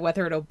intelligence by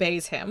whether it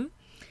obeys him.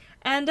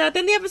 And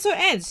then the episode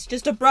ends,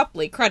 just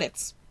abruptly,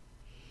 credits.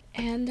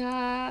 And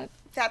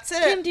that's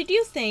it. Kim, did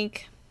you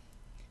think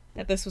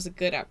that this was a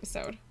good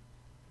episode?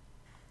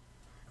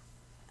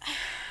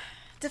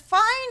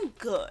 Define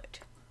good.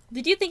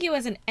 Did you think it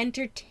was an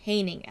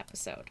entertaining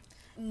episode?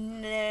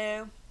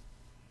 No.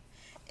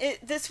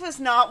 This was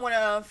not one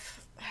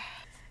of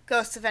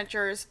Ghost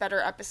Adventure's better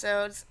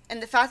episodes,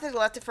 and the fact that they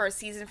left it for a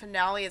season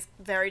finale is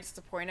very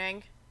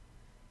disappointing.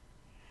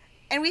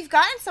 And we've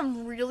gotten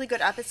some really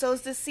good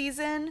episodes this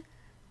season,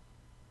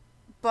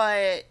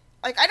 but,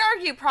 I'd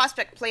argue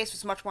Prospect Place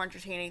was much more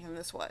entertaining than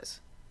this was.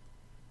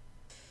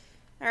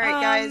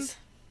 Alright, guys.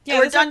 Yeah,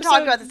 we're done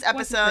talking about this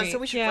episode, so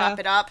we should wrap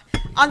it up.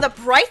 On the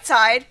bright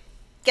side,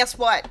 guess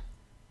what?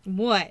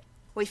 What?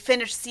 We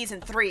finished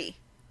season 3.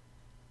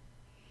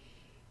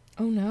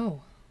 Oh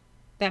no.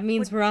 That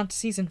means we're on to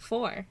season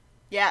 4.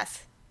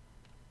 Yes.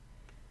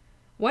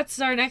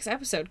 What's our next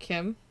episode,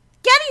 Kim?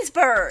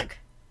 Gettysburg!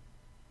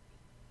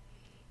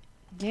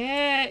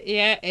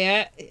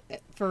 Yeah.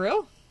 For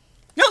real?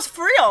 No, it's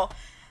for real!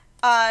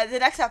 The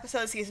next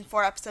episode is season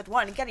 4, episode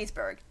 1,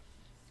 Gettysburg.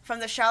 From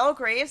the shallow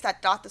graves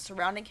that dot the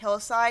surrounding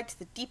hillside to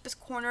the deepest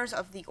corners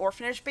of the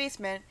orphanage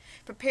basement,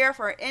 prepare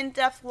for an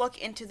in-depth look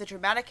into the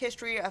dramatic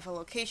history of a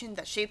location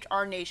that shaped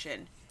our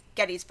nation,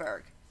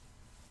 Gettysburg.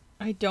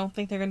 I don't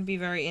think they're going to be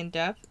very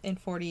in-depth in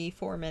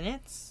 44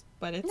 minutes,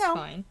 but it's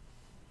fine.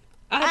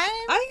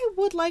 I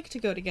would like to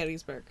go to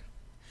Gettysburg.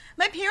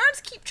 My parents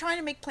keep trying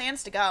to make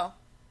plans to go.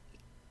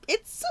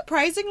 It's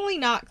surprisingly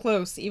not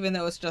close, even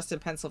though it's just in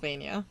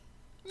Pennsylvania.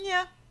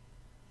 Yeah.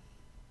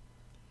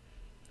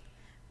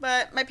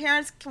 But my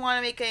parents want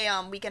to make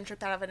a weekend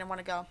trip out of it and want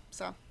to go,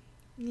 so.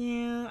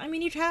 Yeah, I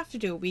mean, you'd have to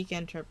do a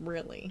weekend trip,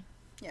 really.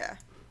 Yeah.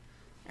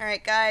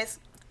 Alright, guys.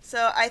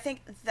 So I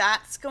think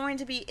that's going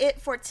to be it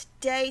for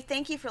today.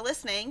 Thank you for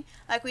listening.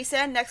 Like we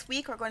said, next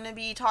week we're going to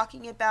be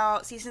talking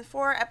about Season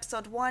 4,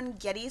 Episode 1,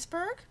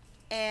 Gettysburg.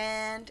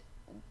 And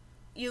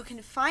you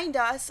can find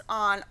us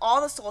on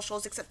all the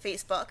socials except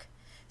Facebook.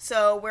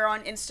 So we're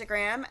on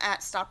Instagram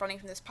at Stop Running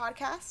From This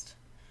Podcast.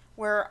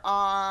 We're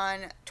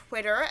on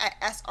Twitter at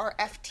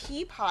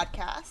SRFT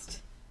Podcast.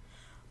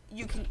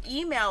 You can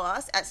email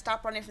us at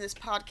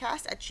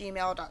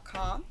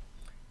stoprunningsfromthispodcast@gmail.com.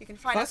 You can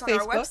find us on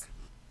our website.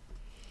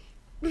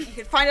 You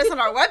can find us on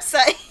our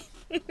website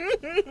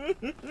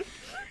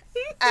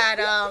at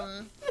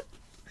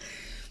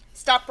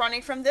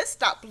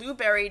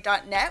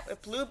stoprunningsfromthis.blueberry.net,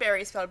 with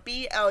blueberry spelled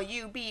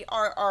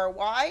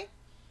BLUBRRY.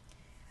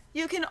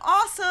 You can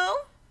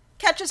also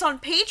catch us on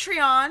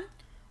Patreon,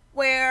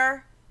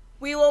 where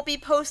we will be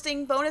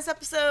posting bonus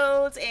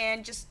episodes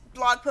and just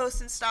blog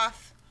posts and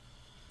stuff.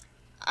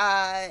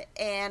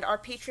 And our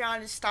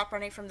Patreon is Stop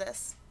Running From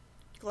This.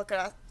 Look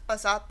at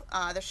us up.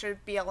 There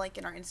should be a link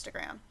in our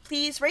Instagram.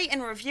 Please rate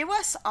and review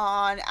us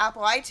on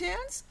Apple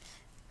iTunes,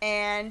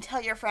 and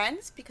tell your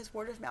friends, because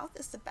word of mouth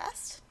is the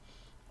best.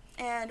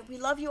 And we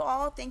love you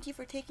all. Thank you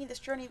for taking this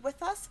journey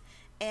with us,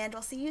 and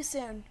we'll see you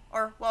soon.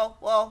 Or,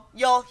 well,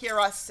 you'll hear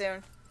us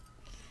soon.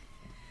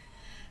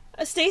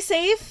 Stay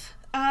safe.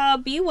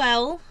 Be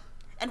well.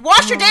 And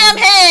wash your damn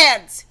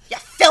hands, you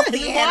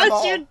filthy animal.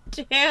 Wash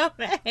your damn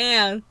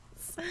hands.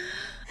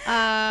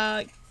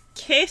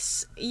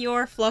 Kiss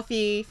your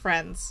fluffy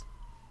friends.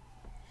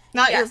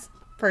 Not your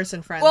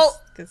person friends. Well,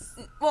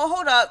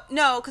 hold up.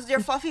 No, because your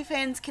fluffy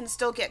friends can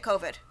still get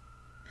COVID.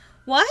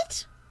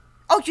 What?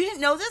 Oh, you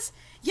didn't know this?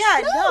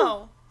 Yeah,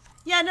 no.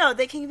 Yeah, no,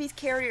 they can be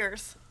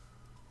carriers.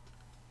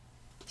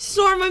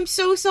 Storm, I'm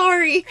so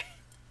sorry. Anyway,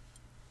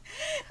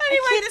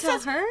 I can't tell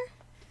her.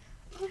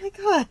 Oh my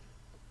god.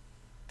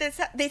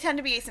 They tend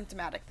to be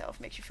asymptomatic, though, if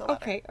it makes you feel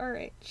better. Okay,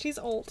 alright. She's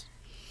old.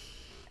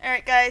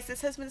 Alright, guys,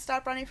 this has been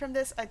Stop Running From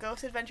This, a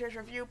Ghost Adventures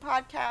review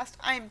podcast.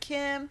 I'm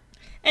Kim.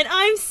 And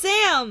I'm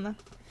Sam.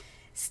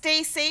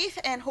 Stay safe,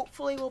 and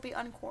hopefully we'll be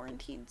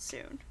unquarantined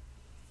soon.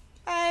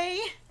 Bye.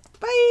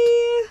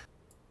 Bye.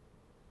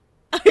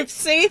 I'm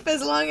safe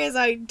as long as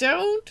I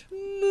don't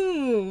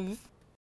move.